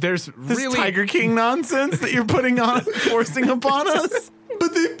because there's This really Tiger King nonsense that you're putting on, forcing upon us.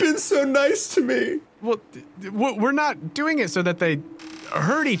 But they've been so nice to me. well, we're not doing it so that they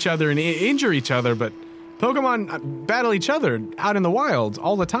hurt each other and injure each other, but Pokemon battle each other out in the wild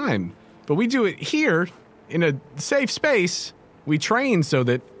all the time. But we do it here in a safe space. We train so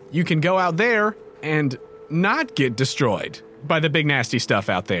that you can go out there and not get destroyed by the big nasty stuff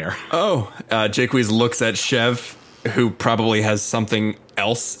out there. Oh, Jaquees looks at Chev, who probably has something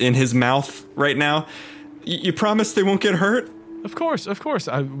else in his mouth right now. You promise they won't get hurt? Of course.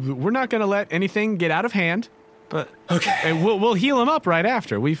 We're not going to let anything get out of hand, But Okay. and we'll heal them up right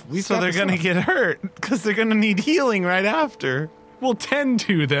after. We've so got they're the gonna stuff. get hurt because they're gonna need healing right after. We'll tend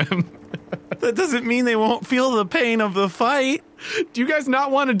to them. That doesn't mean they won't feel the pain of the fight. Do you guys not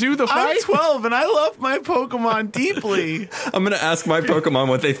want to do the fight? I'm 12 and I love my Pokemon deeply. I'm going to ask my Pokemon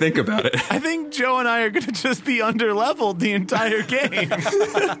what they think about it. I think Joe and I are going to just be underleveled the entire game.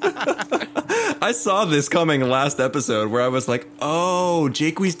 I saw this coming last episode where I was like, oh,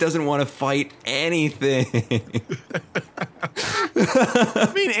 Jaquees doesn't want to fight anything.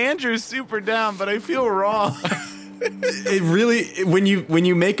 I mean, Andrew's super down, but I feel wrong. It really, when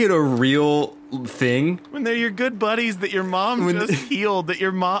you make it a real thing, When they're your good buddies that your mom just healed, that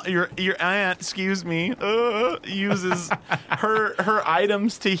your aunt, excuse me, uses her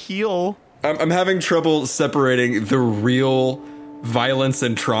items to heal. I'm having trouble separating the real violence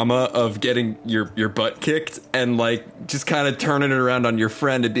and trauma of getting your butt kicked and like just kind of turning it around on your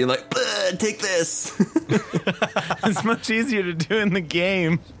friend and being like, take this. It's much easier to do in the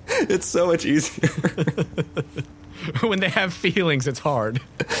game. It's so much easier. When they have feelings, it's hard.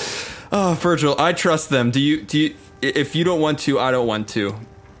 Oh, Virgil, I trust them. Do you? If you don't want to, I don't want to.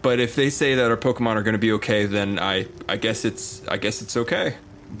 But if they say that our Pokemon are going to be okay, then I guess it's okay.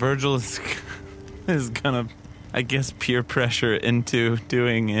 Virgil is gonna, I guess, peer pressure into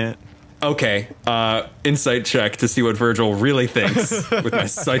doing it. Okay, insight check to see what Virgil really thinks with my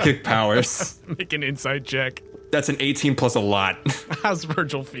psychic powers. Make an insight check. That's an 18 plus a lot. How's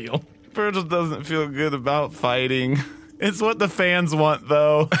Virgil feel? Virgil doesn't feel good about fighting. It's what the fans want,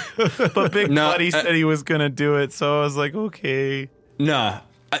 though. But Big Buddy said he was gonna do it, so I was like, okay. Nah.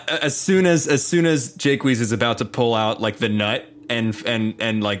 As soon as Jakeweez is about to pull out like the nut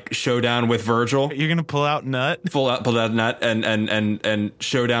and like showdown with Virgil, You're gonna pull out Nut? pull out nut and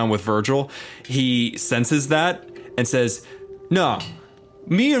showdown with Virgil, he senses that and says, "No,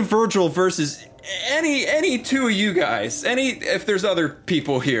 me and Virgil versus any two of you guys. If there's other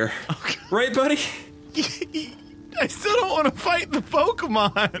people here, Okay. right, buddy?" I still don't want to fight the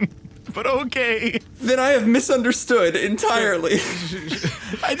Pokemon, but okay. Then I have misunderstood entirely.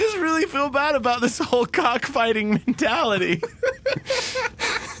 I just really feel bad about this whole cockfighting mentality.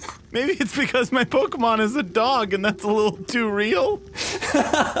 Maybe it's because my Pokemon is a dog and that's a little too real.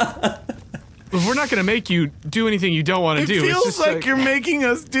 We're not going to make you do anything you don't want to do. It feels it's just like you're making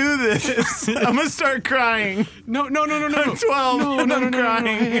us do this. I'm going to start crying. No. I'm 12 and I'm crying.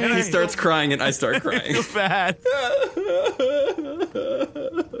 And He starts crying and I start crying. I feel bad.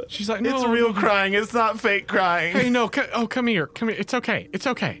 She's like, no. It's real crying. It's not fake crying. Hey, no. Come here. It's okay.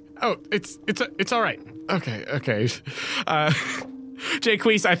 Oh, it's all right. Okay.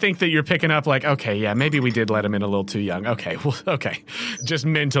 Jakeweez, I think that you're picking up like, okay, yeah, maybe we did let him in a little too young. Okay. Just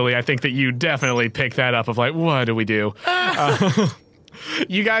mentally, I think that you definitely picked that up of like, what do we do?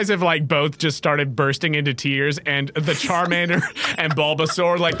 You guys have like both just started bursting into tears, and the Charmander and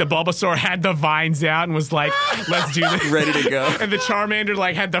Bulbasaur, like the Bulbasaur had the vines out and was like, let's do this. Ready to go. And the Charmander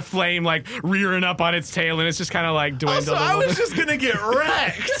like had the flame like rearing up on its tail, and it's just kind of like dwindled Also, a I little was bit. just going to get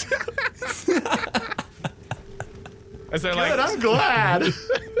wrecked. As they're Good, like, I'm glad.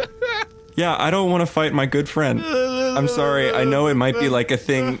 Yeah, I don't want to fight my good friend. I'm sorry. I know it might be like a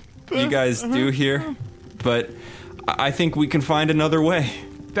thing you guys do here, but I think we can find another way.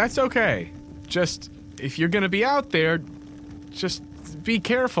 that's okay. Just if you're gonna be out there, just be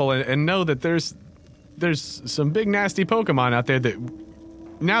careful and know that there's some big nasty Pokemon out there that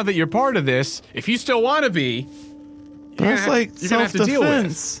now that you're part of this, if you still want to be, That's like you're gonna have to deal with.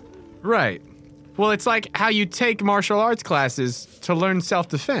 self-defense. Right. Well, it's like how you take martial arts classes to learn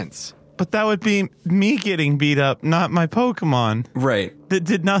self-defense. But that would be me getting beat up, not my Pokemon. Right. That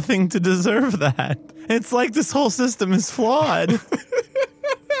did nothing to deserve that. It's like this whole system is flawed.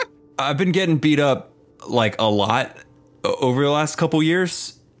 I've been getting beat up like a lot over the last couple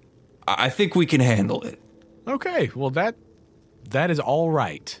years. I think we can handle it. Okay, well that is all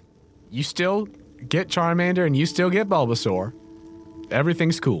right. You still get Charmander and you still get Bulbasaur.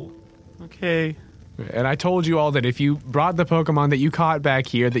 Everything's cool. Okay. And I told you all that if you brought the Pokemon that you caught back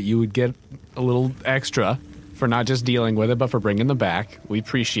here, that you would get a little extra for not just dealing with it, but for bringing them back. We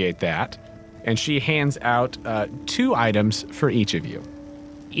appreciate that. And she hands out 2 items for each of you.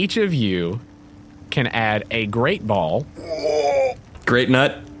 Each of you can add a Great Ball. Great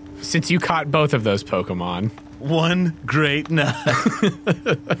nut. Since you caught both of those Pokemon. One great nut.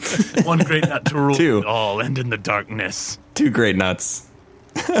 One great nut to rule 2. it all, and in the darkness. 2 great nuts.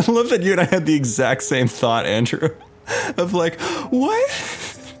 I love that you and I had the exact same thought, Andrew. Of like,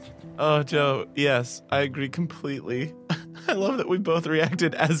 what? Oh, Joe, yes, I agree completely. I love that we both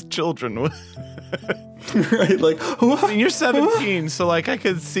reacted as children. Right? Like, what? I mean, you're 17, so like I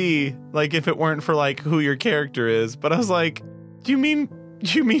could see like if it weren't for like who your character is, but I was like, do you mean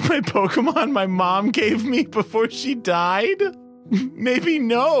my Pokemon my mom gave me before she died? Maybe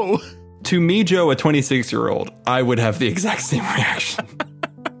no. To me, Joe, a 26-year-old, I would have the exact same reaction.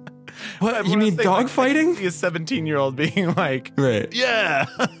 What? You mean dog fighting? See a 17-year-old being like, Right. yeah.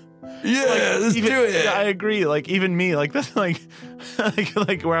 Yeah, let's Even, do it. yeah, I agree. Like even me, like that's like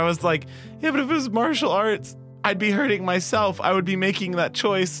where I was like, yeah, but if it was martial arts, I'd be hurting myself. I would be making that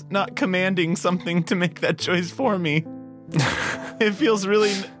choice, not commanding something to make that choice for me. It feels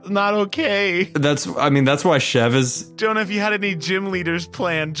really not okay. That's why Chev is. Jonah, if you had any gym leaders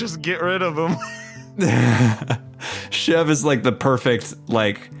planned, just get rid of them. Chev is like the perfect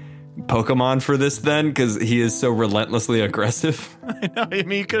like Pokemon for this then, because he is so relentlessly aggressive. I know. I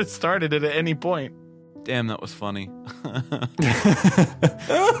mean, you could have started it at any point. Damn, that was funny.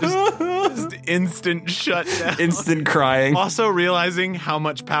 just instant shutdown. Instant crying. Also realizing how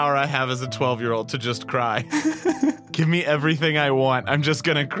much power I have as a 12-year-old to just cry. Give me everything I want. I'm just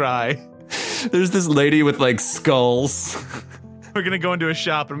gonna cry. There's this lady with like skulls. We're gonna go into a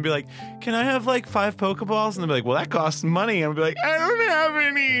shop and be like, can I have like 5 Pokeballs? And they'll be like, well, that costs money. And I'll be like, I don't have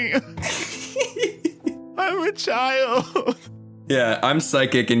any. I'm a child. Yeah, I'm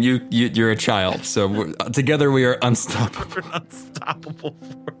psychic and you're a child. So together we are unstoppable. We're an unstoppable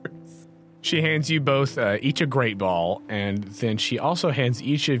force. She hands you both each a great ball, and then she also hands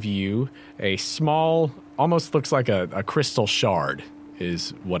each of you a small, almost looks like a crystal shard,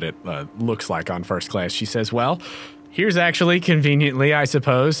 is what it looks like on first class. She says, well, here's actually, conveniently, I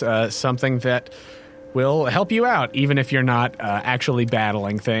suppose, something that will help you out, even if you're not actually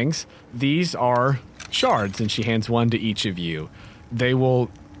battling things. These are shards, and she hands one to each of you. They will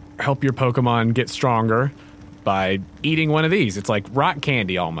help your Pokemon get stronger by eating one of these. It's like rock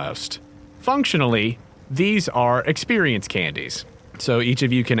candy almost. Functionally, these are experience candies. So each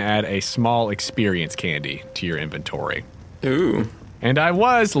of you can add a small experience candy to your inventory. Ooh. And I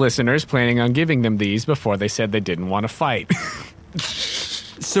was, listeners, planning on giving them these before they said they didn't want to fight.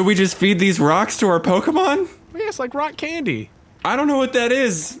 So we just feed these rocks to our Pokemon? Yeah, it's like rock candy. I don't know what that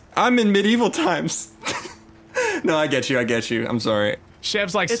is. I'm in medieval times. No, I get you. I'm sorry.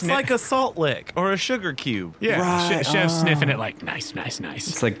 Chev's like It's like a salt lick or a sugar cube. Yeah, Right, Chev's sniffing it like, nice.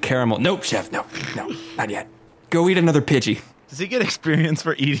 It's like caramel. Nope, Chef. No, not yet. Go eat another Pidgey. Does he get experience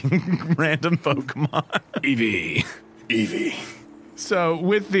for eating random Pokemon? Eevee. So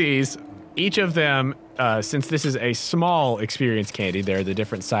with these, each of them, since this is a small experience candy, they're the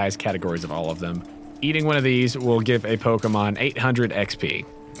different size categories of all of them. Eating one of these will give a Pokemon 800 XP.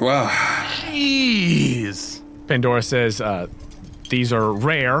 Wow. Jeez. Pandora says, these are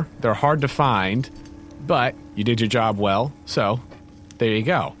rare, they're hard to find, but you did your job well, so there you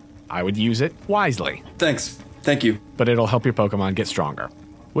go. I would use it wisely. Thanks. Thank you. But it'll help your Pokemon get stronger.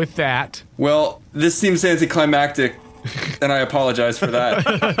 With that... Well, this seems anticlimactic, and I apologize for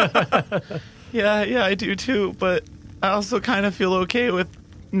that. Yeah, I do too, but I also kind of feel okay with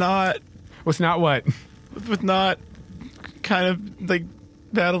not... What's not what? With not kind of, like,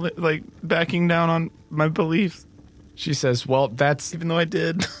 battling, like, backing down on my beliefs. She says, well, that's... Even though I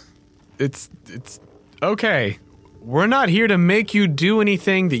did. It's okay. We're not here to make you do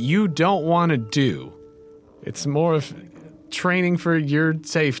anything that you don't want to do. It's more of training for your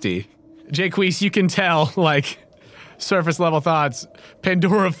safety. Jaquise, you can tell, like, surface level thoughts.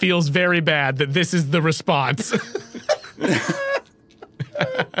 Pandora feels very bad that this is the response.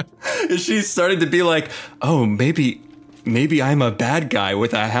 She's starting to be like, oh, maybe I'm a bad guy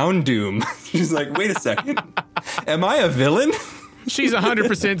with a Houndoom. She's like, wait a second. Am I a villain? She's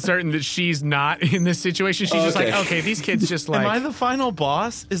 100% certain that she's not in this situation. She's just like, okay, these kids just like... Am I the final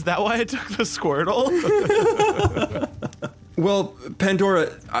boss? Is that why I took the Squirtle? Well,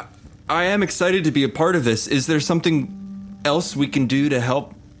 Pandora, I am excited to be a part of this. Is there something else we can do to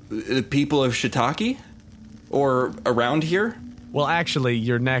help the people of Shiitake? Or around here? Well, actually,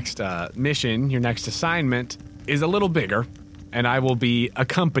 your next mission, your next assignment is a little bigger, and I will be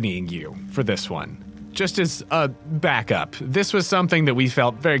accompanying you for this one. Just as a backup. This was something that we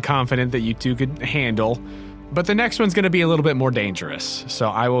felt very confident that you two could handle, but the next one's going to be a little bit more dangerous. So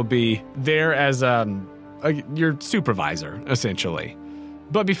I will be there as your supervisor, essentially.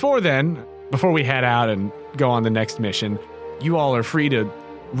 But before then, before we head out and go on the next mission, you all are free to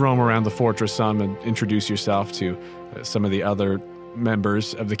roam around the fortress some and introduce yourself to some of the other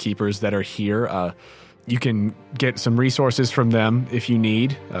members of the Keepers that are here. You can get some resources from them if you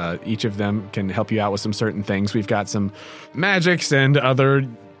need. Each of them can help you out with some certain things. We've got some magics and other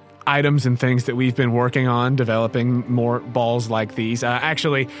items and things that we've been working on, developing more balls like these.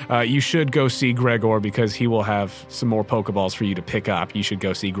 Actually, you should go see Gregor because he will have some more Pokeballs for you to pick up. You should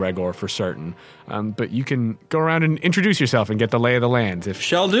go see Gregor for certain. But you can go around and introduce yourself and get the lay of the land. If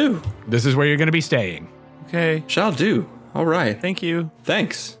Shall do. this is where you're going to be staying. Okay. Shall do. All right. Thank you.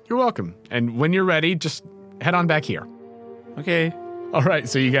 Thanks. You're welcome. And when you're ready, just head on back here. Okay. All right,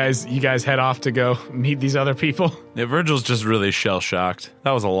 so you guys head off to go meet these other people. Yeah, Virgil's just really shell-shocked.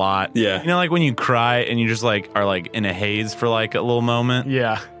 That was a lot. Yeah. You know, like when you cry and you just like are like in a haze for like a little moment?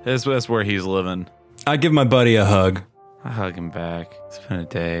 Yeah. That's where he's living. I give my buddy a hug. I hug him back. It's been a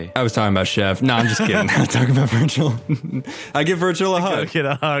day. I was talking about Chef. No, I'm just kidding. I'm talking about Virgil. I give Virgil a hug. Get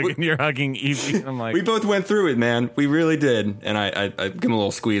a hug, and you're hugging Evie. I'm like, We both went through it, man. We really did. And I give him a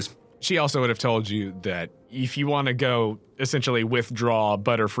little squeeze. She also would have told you that if you want to go essentially withdraw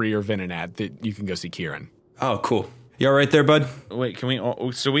Butterfree or Venonat, that you can go see Kieran. Oh, cool. You all right there, bud? wait, can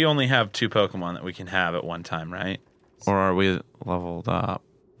we? So we only have 2 Pokemon that we can have at one time, right? Or are we leveled up?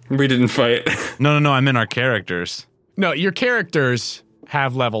 We didn't fight. No. I'm in our characters. No, your characters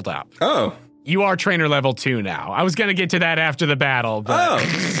have leveled up. Oh. You are trainer level 2 now. I was going to get to that after the battle, but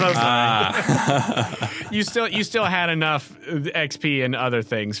So sorry. you still had enough XP and other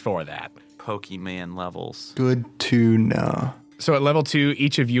things for that. Pokemon levels. Good to know. So at level 2,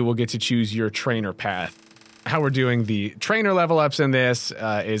 each of you will get to choose your trainer path. How we're doing the trainer level ups in this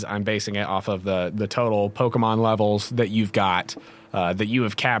is I'm basing it off of the total Pokemon levels that you've got, that you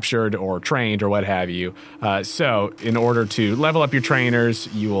have captured or trained or what have you. So in order to level up your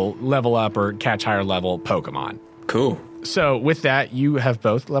trainers, you will level up or catch higher level Pokemon. Cool. So with that, you have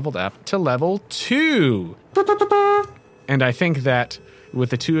both leveled up to level 2. And I think that with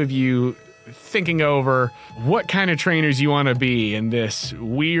the two of you thinking over what kind of trainers you want to be in this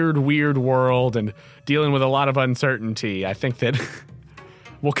weird world and dealing with a lot of uncertainty, I think that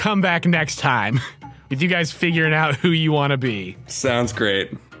we'll come back next time with you guys figuring out who you want to be. Sounds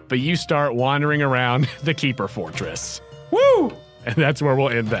great. But you start wandering around the Keeper Fortress. Woo! And that's where we'll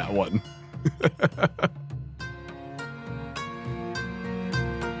end that one.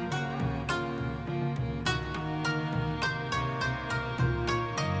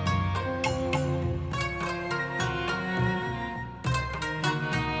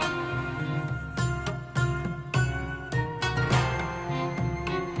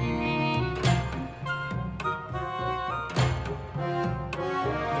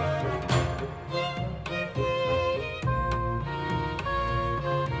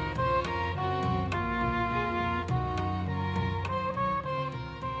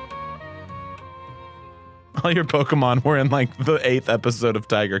 All your Pokemon were in like the 8th episode of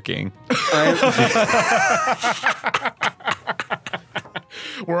Tiger King.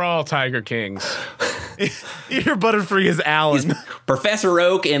 We're all Tiger Kings. Your Butterfree is Alan. Professor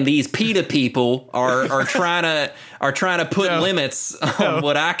Oak and these PETA people are trying to put limits on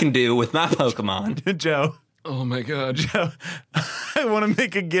what I can do with my Pokemon. Joe. Oh my god. Joe, I want to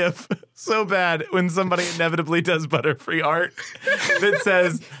make a GIF so bad when somebody inevitably does Butterfree art that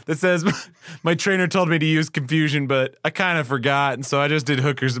says my trainer told me to use confusion, but I kind of forgot, and so I just did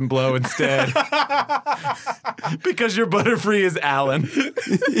hookers and blow instead. Because your Butterfree is Alan.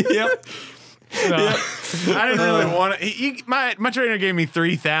 Yep. No. I didn't really want to. My trainer gave me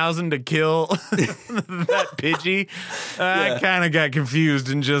 3,000 to kill that Pidgey. I kind of got confused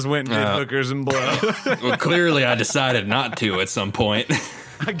and just went and did hookers and blow. Well, clearly I decided not to at some point.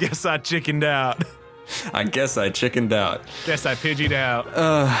 I guess I chickened out. Guess I Pidgeyed out.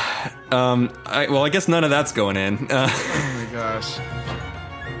 I guess none of that's going in. Oh my gosh.